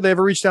career, they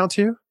ever reached out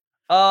to you?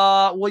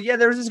 Well, yeah,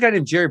 there was this guy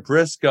named Jerry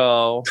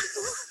Briscoe.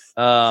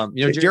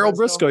 Gerald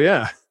Briscoe,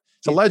 yeah.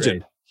 It's a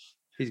legend. Great.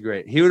 He's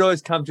great. He would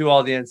always come to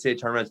all the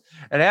NCAA tournaments.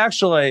 And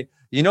actually,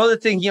 the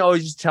thing he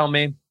always used to tell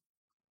me?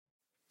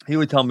 He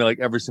would tell me like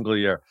every single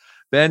year,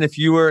 Ben, if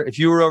you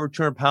were over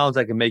 200 pounds,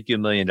 I can make you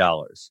 $1 million.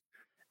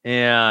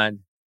 And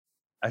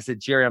I said,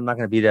 Jerry, I'm not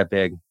going to be that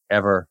big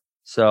ever.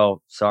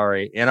 So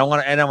sorry. And I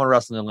want to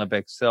wrestle in the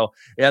Olympics. So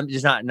yeah, I'm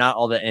just not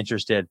all that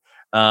interested.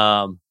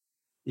 And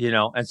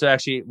so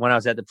actually when I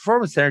was at the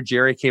Performance Center,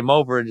 Jerry came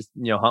over and just,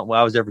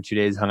 I was there for 2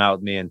 days, hung out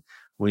with me, and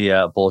we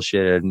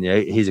bullshitted, and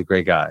he's a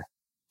great guy.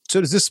 So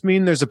does this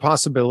mean there's a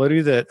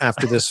possibility that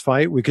after this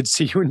fight, we could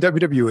see you in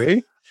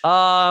WWE?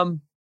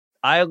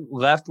 I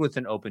left with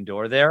an open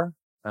door there.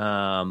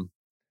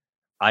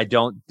 I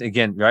don't,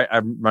 again, right,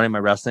 I'm running my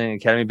wrestling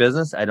academy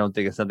business. I don't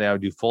think it's something I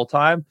would do full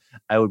time.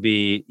 I would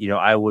be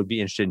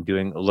interested in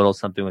doing a little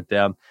something with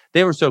them.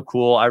 They were so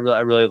cool. I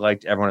really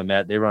liked everyone I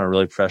met. They run a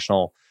really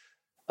professional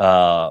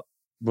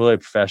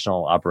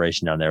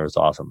operation down there. It was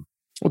awesome.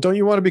 Well, don't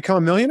you want to become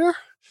a millionaire?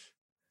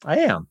 I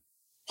am.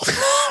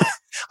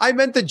 I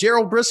meant the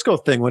Gerald Briscoe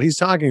thing, what he's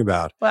talking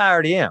about. Well, I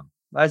already am.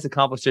 I just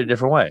accomplished it a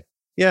different way.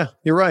 Yeah,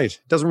 you're right.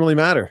 It doesn't really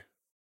matter.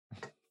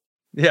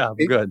 Yeah, I'm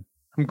good.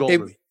 I'm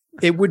golden.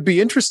 It would be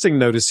interesting,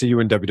 though, to see you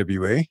in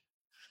WWE.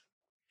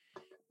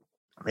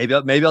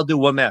 Maybe I'll do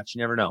one match.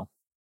 You never know.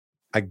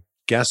 I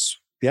guess,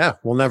 yeah,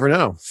 we'll never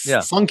know.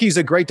 Yeah. Funky's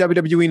a great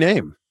WWE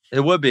name.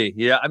 It would be.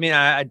 Yeah. I mean,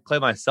 I'd play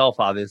myself,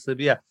 obviously.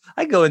 But yeah,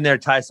 I'd go in there,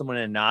 tie someone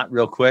in a knot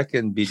real quick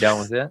and be done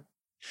with it.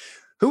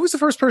 Who was the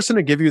first person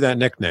to give you that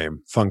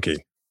nickname,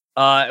 Funky?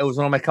 It was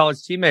one of my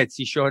college teammates.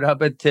 He showed up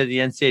to the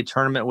NCAA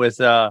tournament with,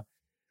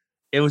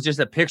 it was just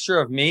a picture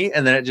of me,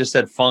 and then it just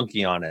said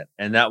Funky on it.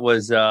 And that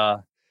was,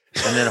 and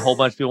then a whole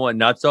bunch of people went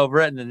nuts over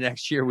it. And the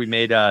next year we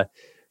made,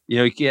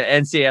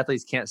 NCAA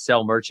athletes can't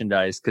sell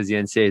merchandise because the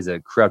NCAA is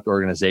a corrupt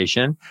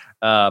organization.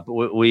 But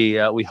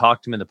we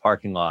hawked him in the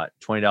parking lot,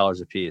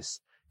 $20 a piece.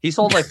 He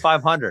sold like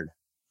 500.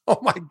 Oh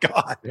my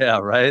God. Yeah,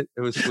 right.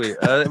 It was sweet.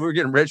 We're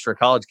getting rich for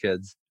college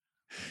kids.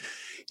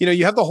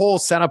 You have the whole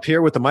setup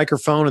here with the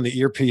microphone and the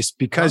earpiece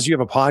because you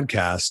have a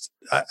podcast.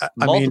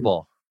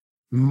 Multiple.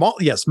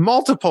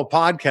 Multiple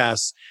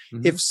podcasts.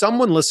 Mm-hmm. If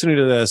someone listening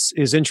to this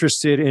is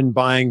interested in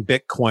buying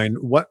Bitcoin,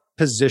 what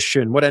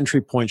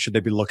entry point should they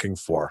be looking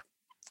for?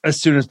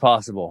 As soon as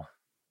possible.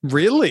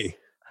 Really?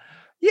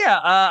 Yeah.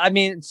 I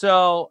guess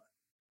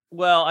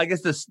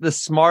the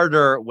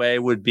smarter way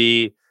would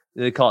be,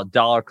 they call it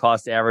dollar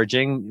cost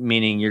averaging,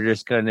 meaning you're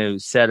just going to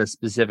set a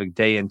specific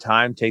day and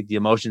time, take the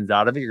emotions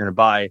out of it. You're going to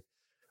buy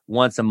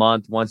once a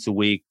month, once a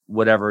week,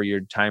 whatever your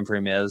time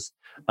frame is,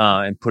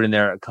 and put in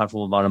there a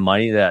comfortable amount of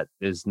money that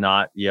is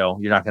not, you're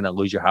not going to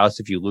lose your house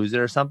if you lose it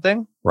or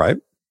something. Right.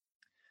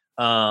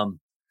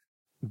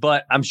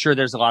 But I'm sure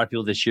there's a lot of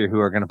people this year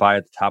who are going to buy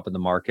at the top of the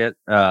market.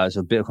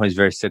 So Bitcoin is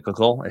very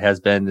cyclical. It has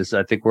been this.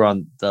 I think we're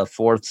on the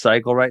fourth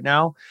cycle right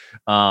now.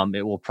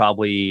 It will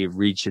probably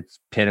reach its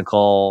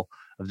pinnacle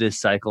of this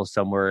cycle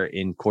somewhere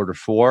in quarter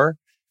four.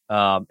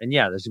 And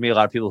yeah, there's gonna be a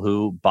lot of people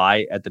who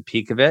buy at the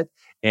peak of it,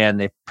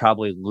 and they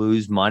probably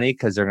lose money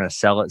because they're going to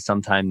sell it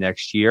sometime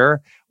next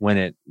year when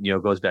it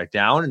goes back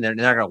down, and they're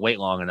not going to wait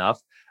long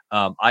enough.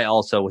 I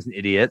also was an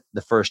idiot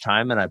the first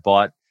time, and I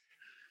bought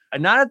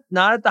not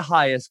at the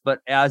highest, but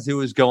as it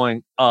was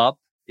going up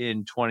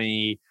in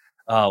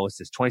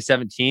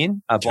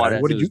 2017. I bought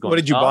it. What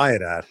did you buy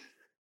it at?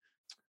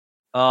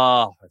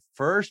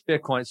 First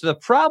Bitcoin. So the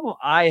problem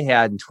I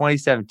had in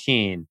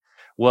 2017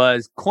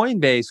 was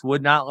Coinbase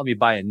would not let me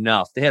buy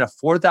enough. They had a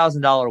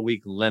 $4,000 a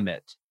week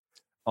limit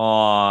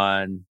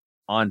on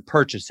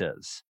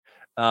purchases.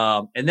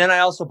 And then I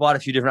also bought a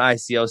few different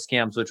ICO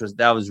scams,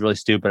 that was really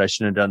stupid. I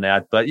shouldn't have done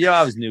that, but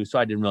I was new, so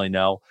I didn't really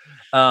know.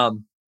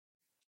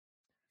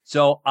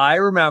 So I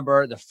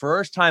remember the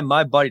first time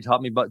my buddy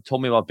told me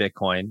about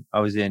Bitcoin. I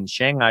was in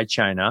Shanghai,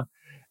 China,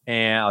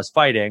 and I was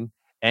fighting.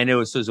 And it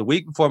was a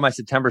week before my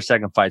September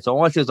 2nd fight. So I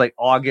want to say it was like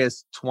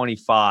August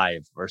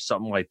 25 or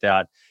something like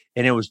that.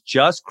 And it was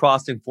just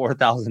crossing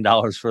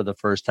 $4,000 for the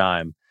first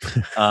time.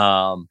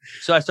 So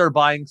I started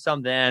buying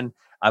some then.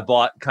 I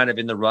bought kind of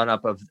in the run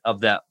up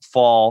of that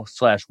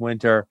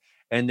fall/winter.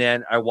 And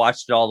then I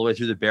watched it all the way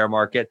through the bear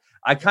market.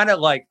 I kind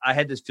of I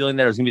had this feeling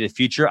that it was going to be the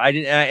future. I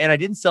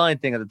didn't sell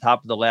anything at the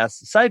top of the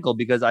last cycle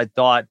because I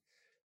thought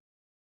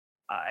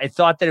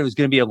that it was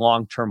going to be a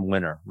long-term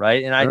winner,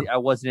 right? And I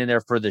wasn't in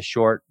there for the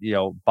short,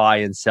 buy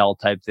and sell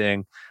type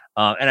thing.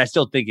 And I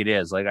still think it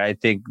is. I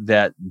think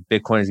that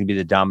Bitcoin is going to be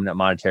the dominant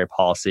monetary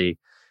policy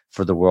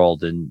for the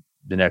world in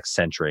the next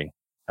century.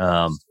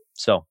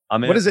 So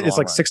I'm in. What is it? It's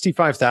like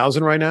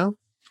 65,000 right now.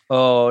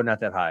 Oh, not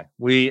that high.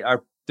 We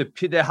are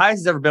the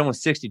highest it's ever been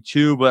was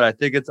 62, but I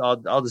think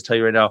I'll just tell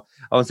you right now.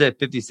 I would say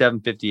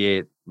 57,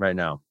 58 right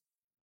now.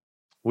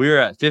 We're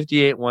at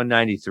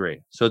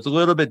 58,193. So it's a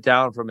little bit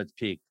down from its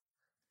peak.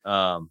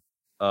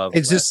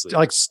 Is this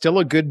still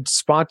a good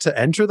spot to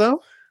enter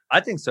though? I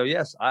think so.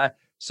 Yes.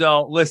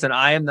 So listen,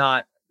 I'm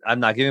not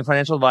giving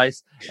financial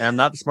advice, and I'm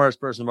not the smartest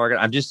person in the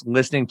market. I'm just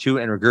listening to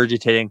and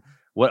regurgitating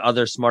what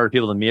other smarter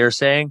people than me are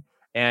saying.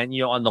 And,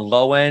 on the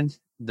low end,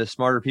 the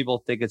smarter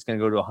people think it's going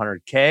to go to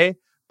 100K,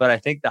 but I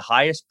think the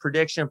highest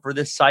prediction for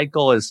this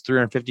cycle is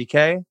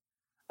 350K,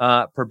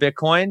 per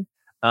Bitcoin.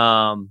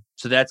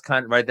 So that's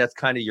kind of right. That's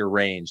kind of your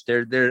range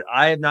there.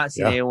 I have not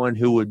seen anyone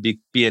who would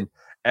be an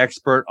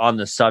expert on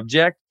the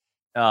subject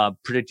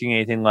predicting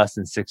anything less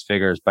than six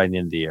figures by the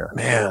end of the year.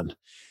 Man,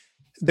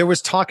 there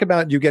was talk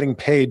about you getting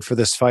paid for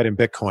this fight in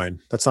Bitcoin.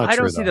 That's not true. I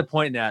don't see the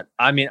point in that.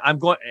 I mean,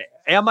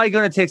 am I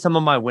going to take some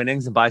of my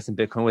winnings and buy some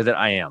Bitcoin with it?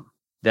 I am.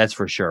 That's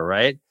for sure,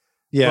 right?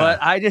 Yeah.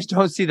 But I just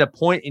don't see the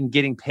point in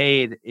getting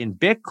paid in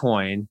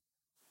Bitcoin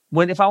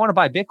when if I want to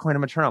buy Bitcoin, I'm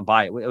going to turn on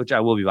buy it, which I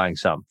will be buying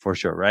some for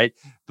sure, right?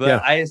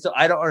 But I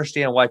don't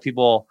understand why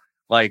people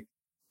like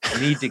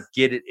need to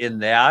get it in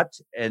that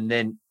and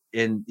then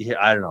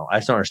I don't know. I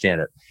just don't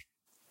understand it.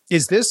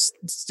 Is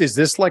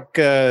this like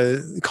a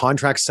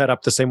contract set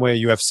up the same way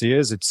a UFC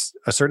is? It's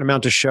a certain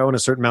amount to show and a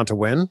certain amount to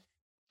win?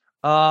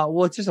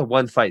 Well, it's just a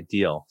one fight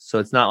deal. So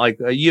it's not like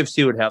a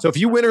UFC would have. So if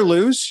you win or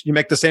lose, you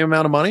make the same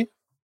amount of money?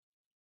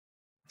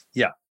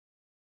 Yeah.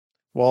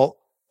 Well,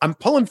 I'm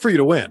pulling for you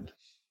to win.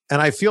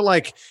 And I feel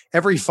like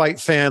every fight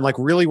fan like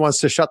really wants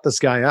to shut this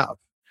guy up.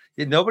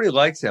 Yeah, nobody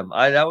likes him.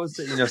 That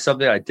was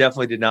something I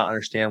definitely did not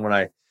understand when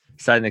I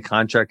signed the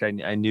contract.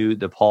 I knew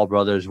the Paul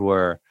brothers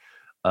were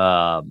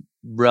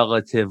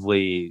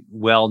relatively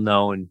well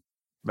known,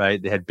 right?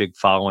 They had big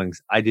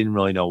followings. I didn't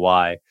really know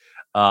why.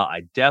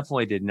 I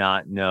definitely did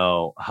not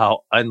know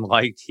how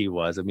unliked he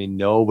was. I mean,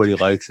 nobody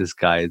likes this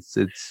guy. It's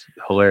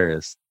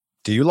hilarious.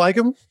 Do you like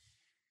him?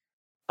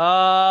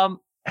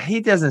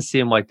 He doesn't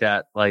seem like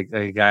that, like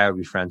a guy I would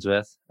be friends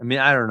with. I mean,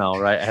 I don't know,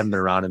 right? I haven't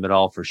been around him at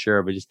all for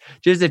sure, but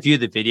just a few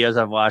of the videos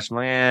I've watched, I'm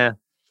like,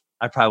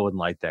 I probably wouldn't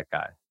like that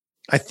guy.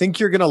 I think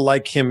you're going to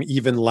like him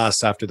even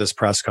less after this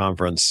press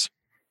conference.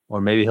 Or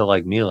maybe he'll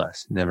like me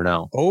less. You never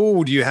know.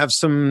 Oh, do you have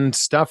some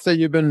stuff that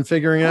you've been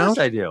figuring out? Of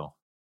course I do.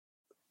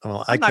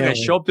 Well, I'm not going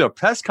to show up to a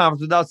press conference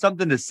without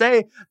something to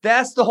say.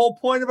 That's the whole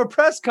point of a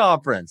press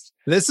conference.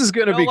 This is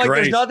going to be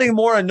great. There's nothing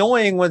more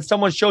annoying when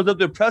someone shows up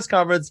to a press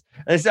conference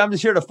and they say, I'm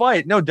just here to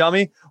fight. No,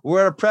 dummy.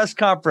 We're at a press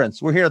conference.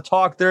 We're here to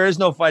talk. There is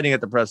no fighting at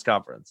the press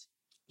conference.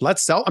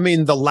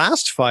 The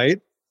last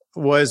fight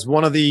was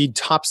one of the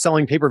top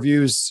selling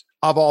pay-per-views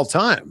of all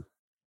time.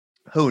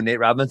 Who, Nate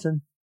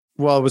Robinson?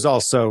 Well, it was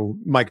also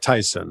Mike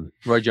Tyson.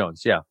 Roy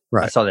Jones, yeah.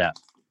 Right. I saw that.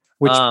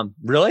 Which,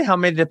 really? How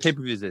many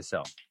pay-per-views they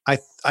sell?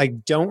 I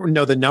don't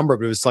know the number,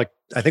 but it was I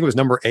think it was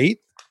number 8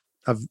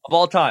 of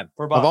all time.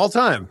 Of all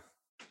time.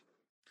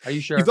 Are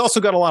you sure? You've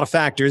also got a lot of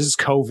factors. It's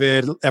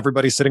COVID.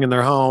 Everybody's sitting in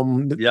their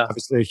home. Yeah.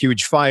 Obviously a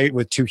huge fight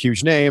with two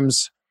huge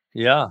names.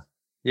 Yeah.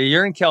 Yeah.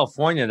 You're in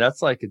California.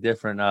 That's like a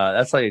different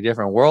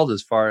world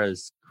as far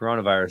as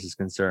coronavirus is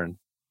concerned.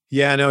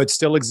 Yeah, no, it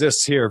still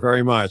exists here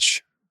very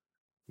much.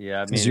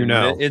 Yeah. I mean, as you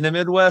know, in the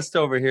Midwest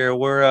over here,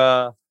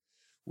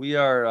 we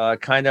are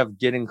kind of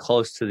getting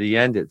close to the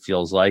end, it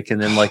feels like.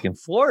 And then like in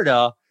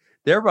Florida,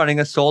 they're running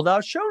a sold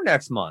out show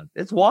next month.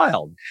 It's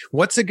wild.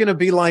 What's it going to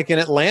be like in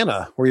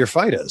Atlanta where your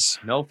fight is?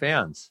 No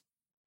fans.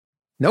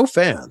 No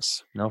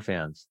fans. No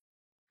fans.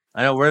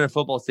 I know we're in a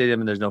football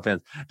stadium and there's no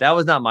fans. That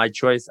was not my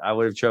choice. I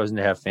would have chosen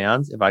to have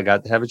fans if I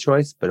got to have a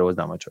choice, but it was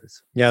not my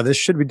choice. Yeah, this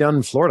should be done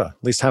in Florida.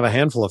 At least have a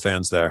handful of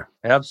fans there.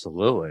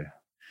 Absolutely.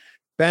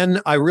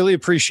 Ben, I really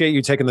appreciate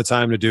you taking the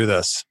time to do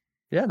this.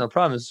 Yeah, no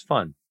problem. This is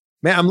fun.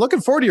 Man, I'm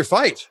looking forward to your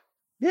fight.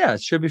 Yeah,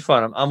 it should be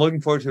fun. I'm looking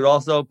forward to it.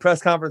 Also,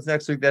 press conference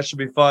next week. That should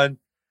be fun.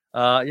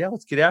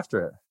 Let's get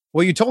after it.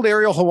 Well, you told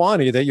Ariel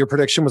Helwani that your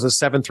prediction was a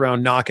 7th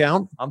round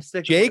knockout. I'm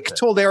sticking Jake with it.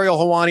 told Ariel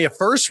Helwani a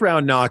 1st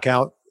round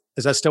knockout.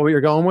 Is that still what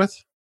you're going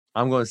with?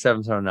 I'm going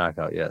 7th round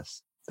knockout,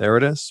 yes. There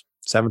it is.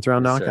 7th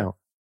round knockout.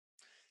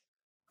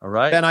 Sir. All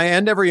right. Ben, I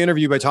end every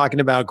interview by talking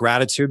about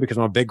gratitude because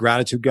I'm a big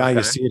gratitude guy. Okay.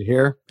 You see it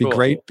here.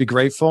 Be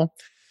grateful.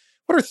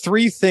 What are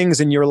 3 things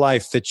in your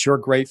life that you're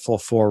grateful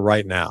for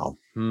right now?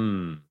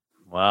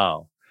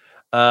 Wow.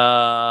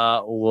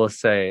 We'll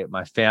say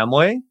my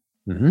family.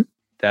 Mm-hmm.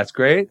 That's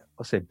great.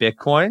 We'll say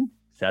Bitcoin.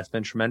 That's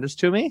been tremendous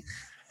to me.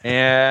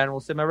 And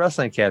we'll say my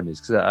wrestling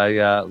academies because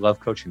I love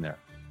coaching there.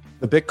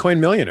 The Bitcoin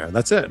millionaire.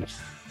 That's it.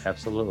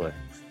 Absolutely.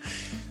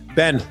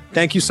 Ben,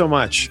 thank you so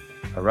much.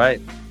 All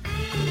right.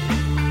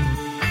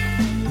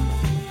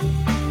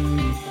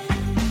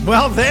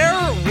 Well,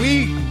 there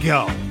we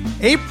go.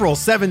 April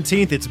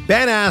 17th, it's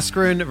Ben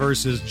Askren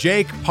versus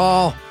Jake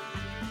Paul.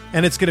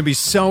 And it's going to be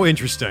so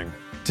interesting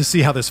to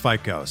see how this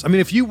fight goes. I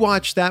mean, if you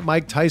watch that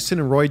Mike Tyson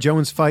and Roy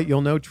Jones fight,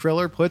 you'll know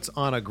Triller puts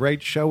on a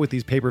great show with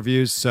these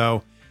pay-per-views.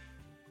 So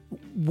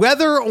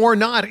whether or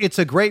not it's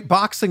a great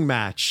boxing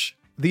match,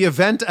 the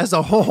event as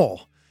a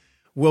whole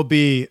will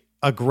be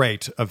a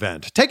great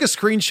event. Take a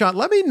screenshot.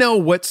 Let me know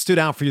what stood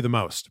out for you the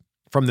most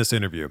from this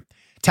interview.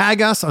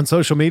 Tag us on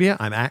social media.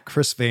 I'm at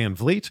Chris Van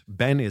Vliet.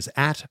 Ben is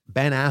at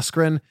Ben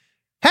Askren.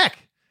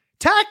 Heck,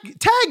 tag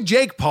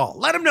Jake Paul.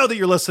 Let him know that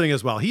you're listening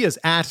as well. He is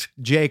at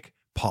Jake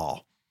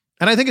Paul.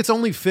 And I think it's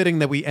only fitting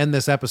that we end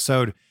this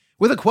episode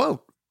with a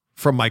quote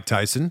from Mike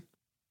Tyson.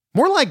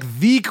 More like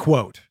the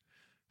quote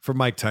from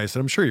Mike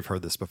Tyson. I'm sure you've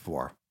heard this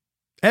before.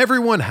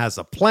 Everyone has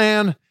a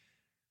plan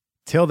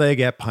till they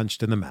get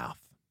punched in the mouth.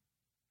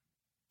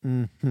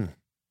 Mm-hmm.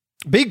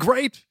 Be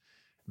great.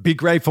 Be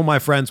grateful, my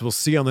friends. We'll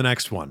see you on the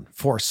next one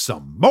for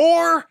some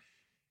more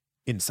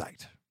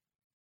insight.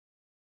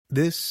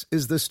 This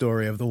is the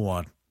story of the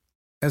one.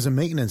 As a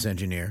maintenance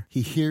engineer,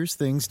 he hears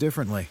things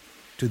differently.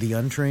 To the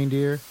untrained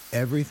ear,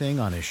 everything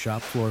on his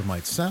shop floor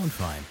might sound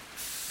fine,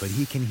 but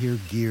he can hear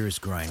gears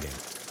grinding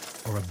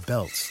or a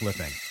belt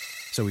slipping.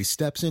 So he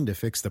steps in to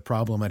fix the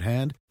problem at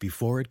hand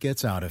before it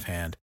gets out of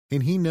hand.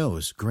 And he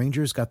knows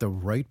Grainger's got the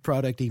right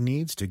product he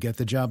needs to get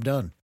the job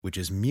done, which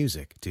is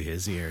music to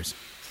his ears.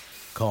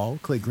 Call,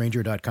 click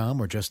Grainger.com,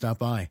 or just stop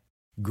by.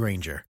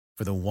 Grainger,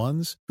 for the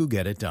ones who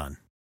get it done.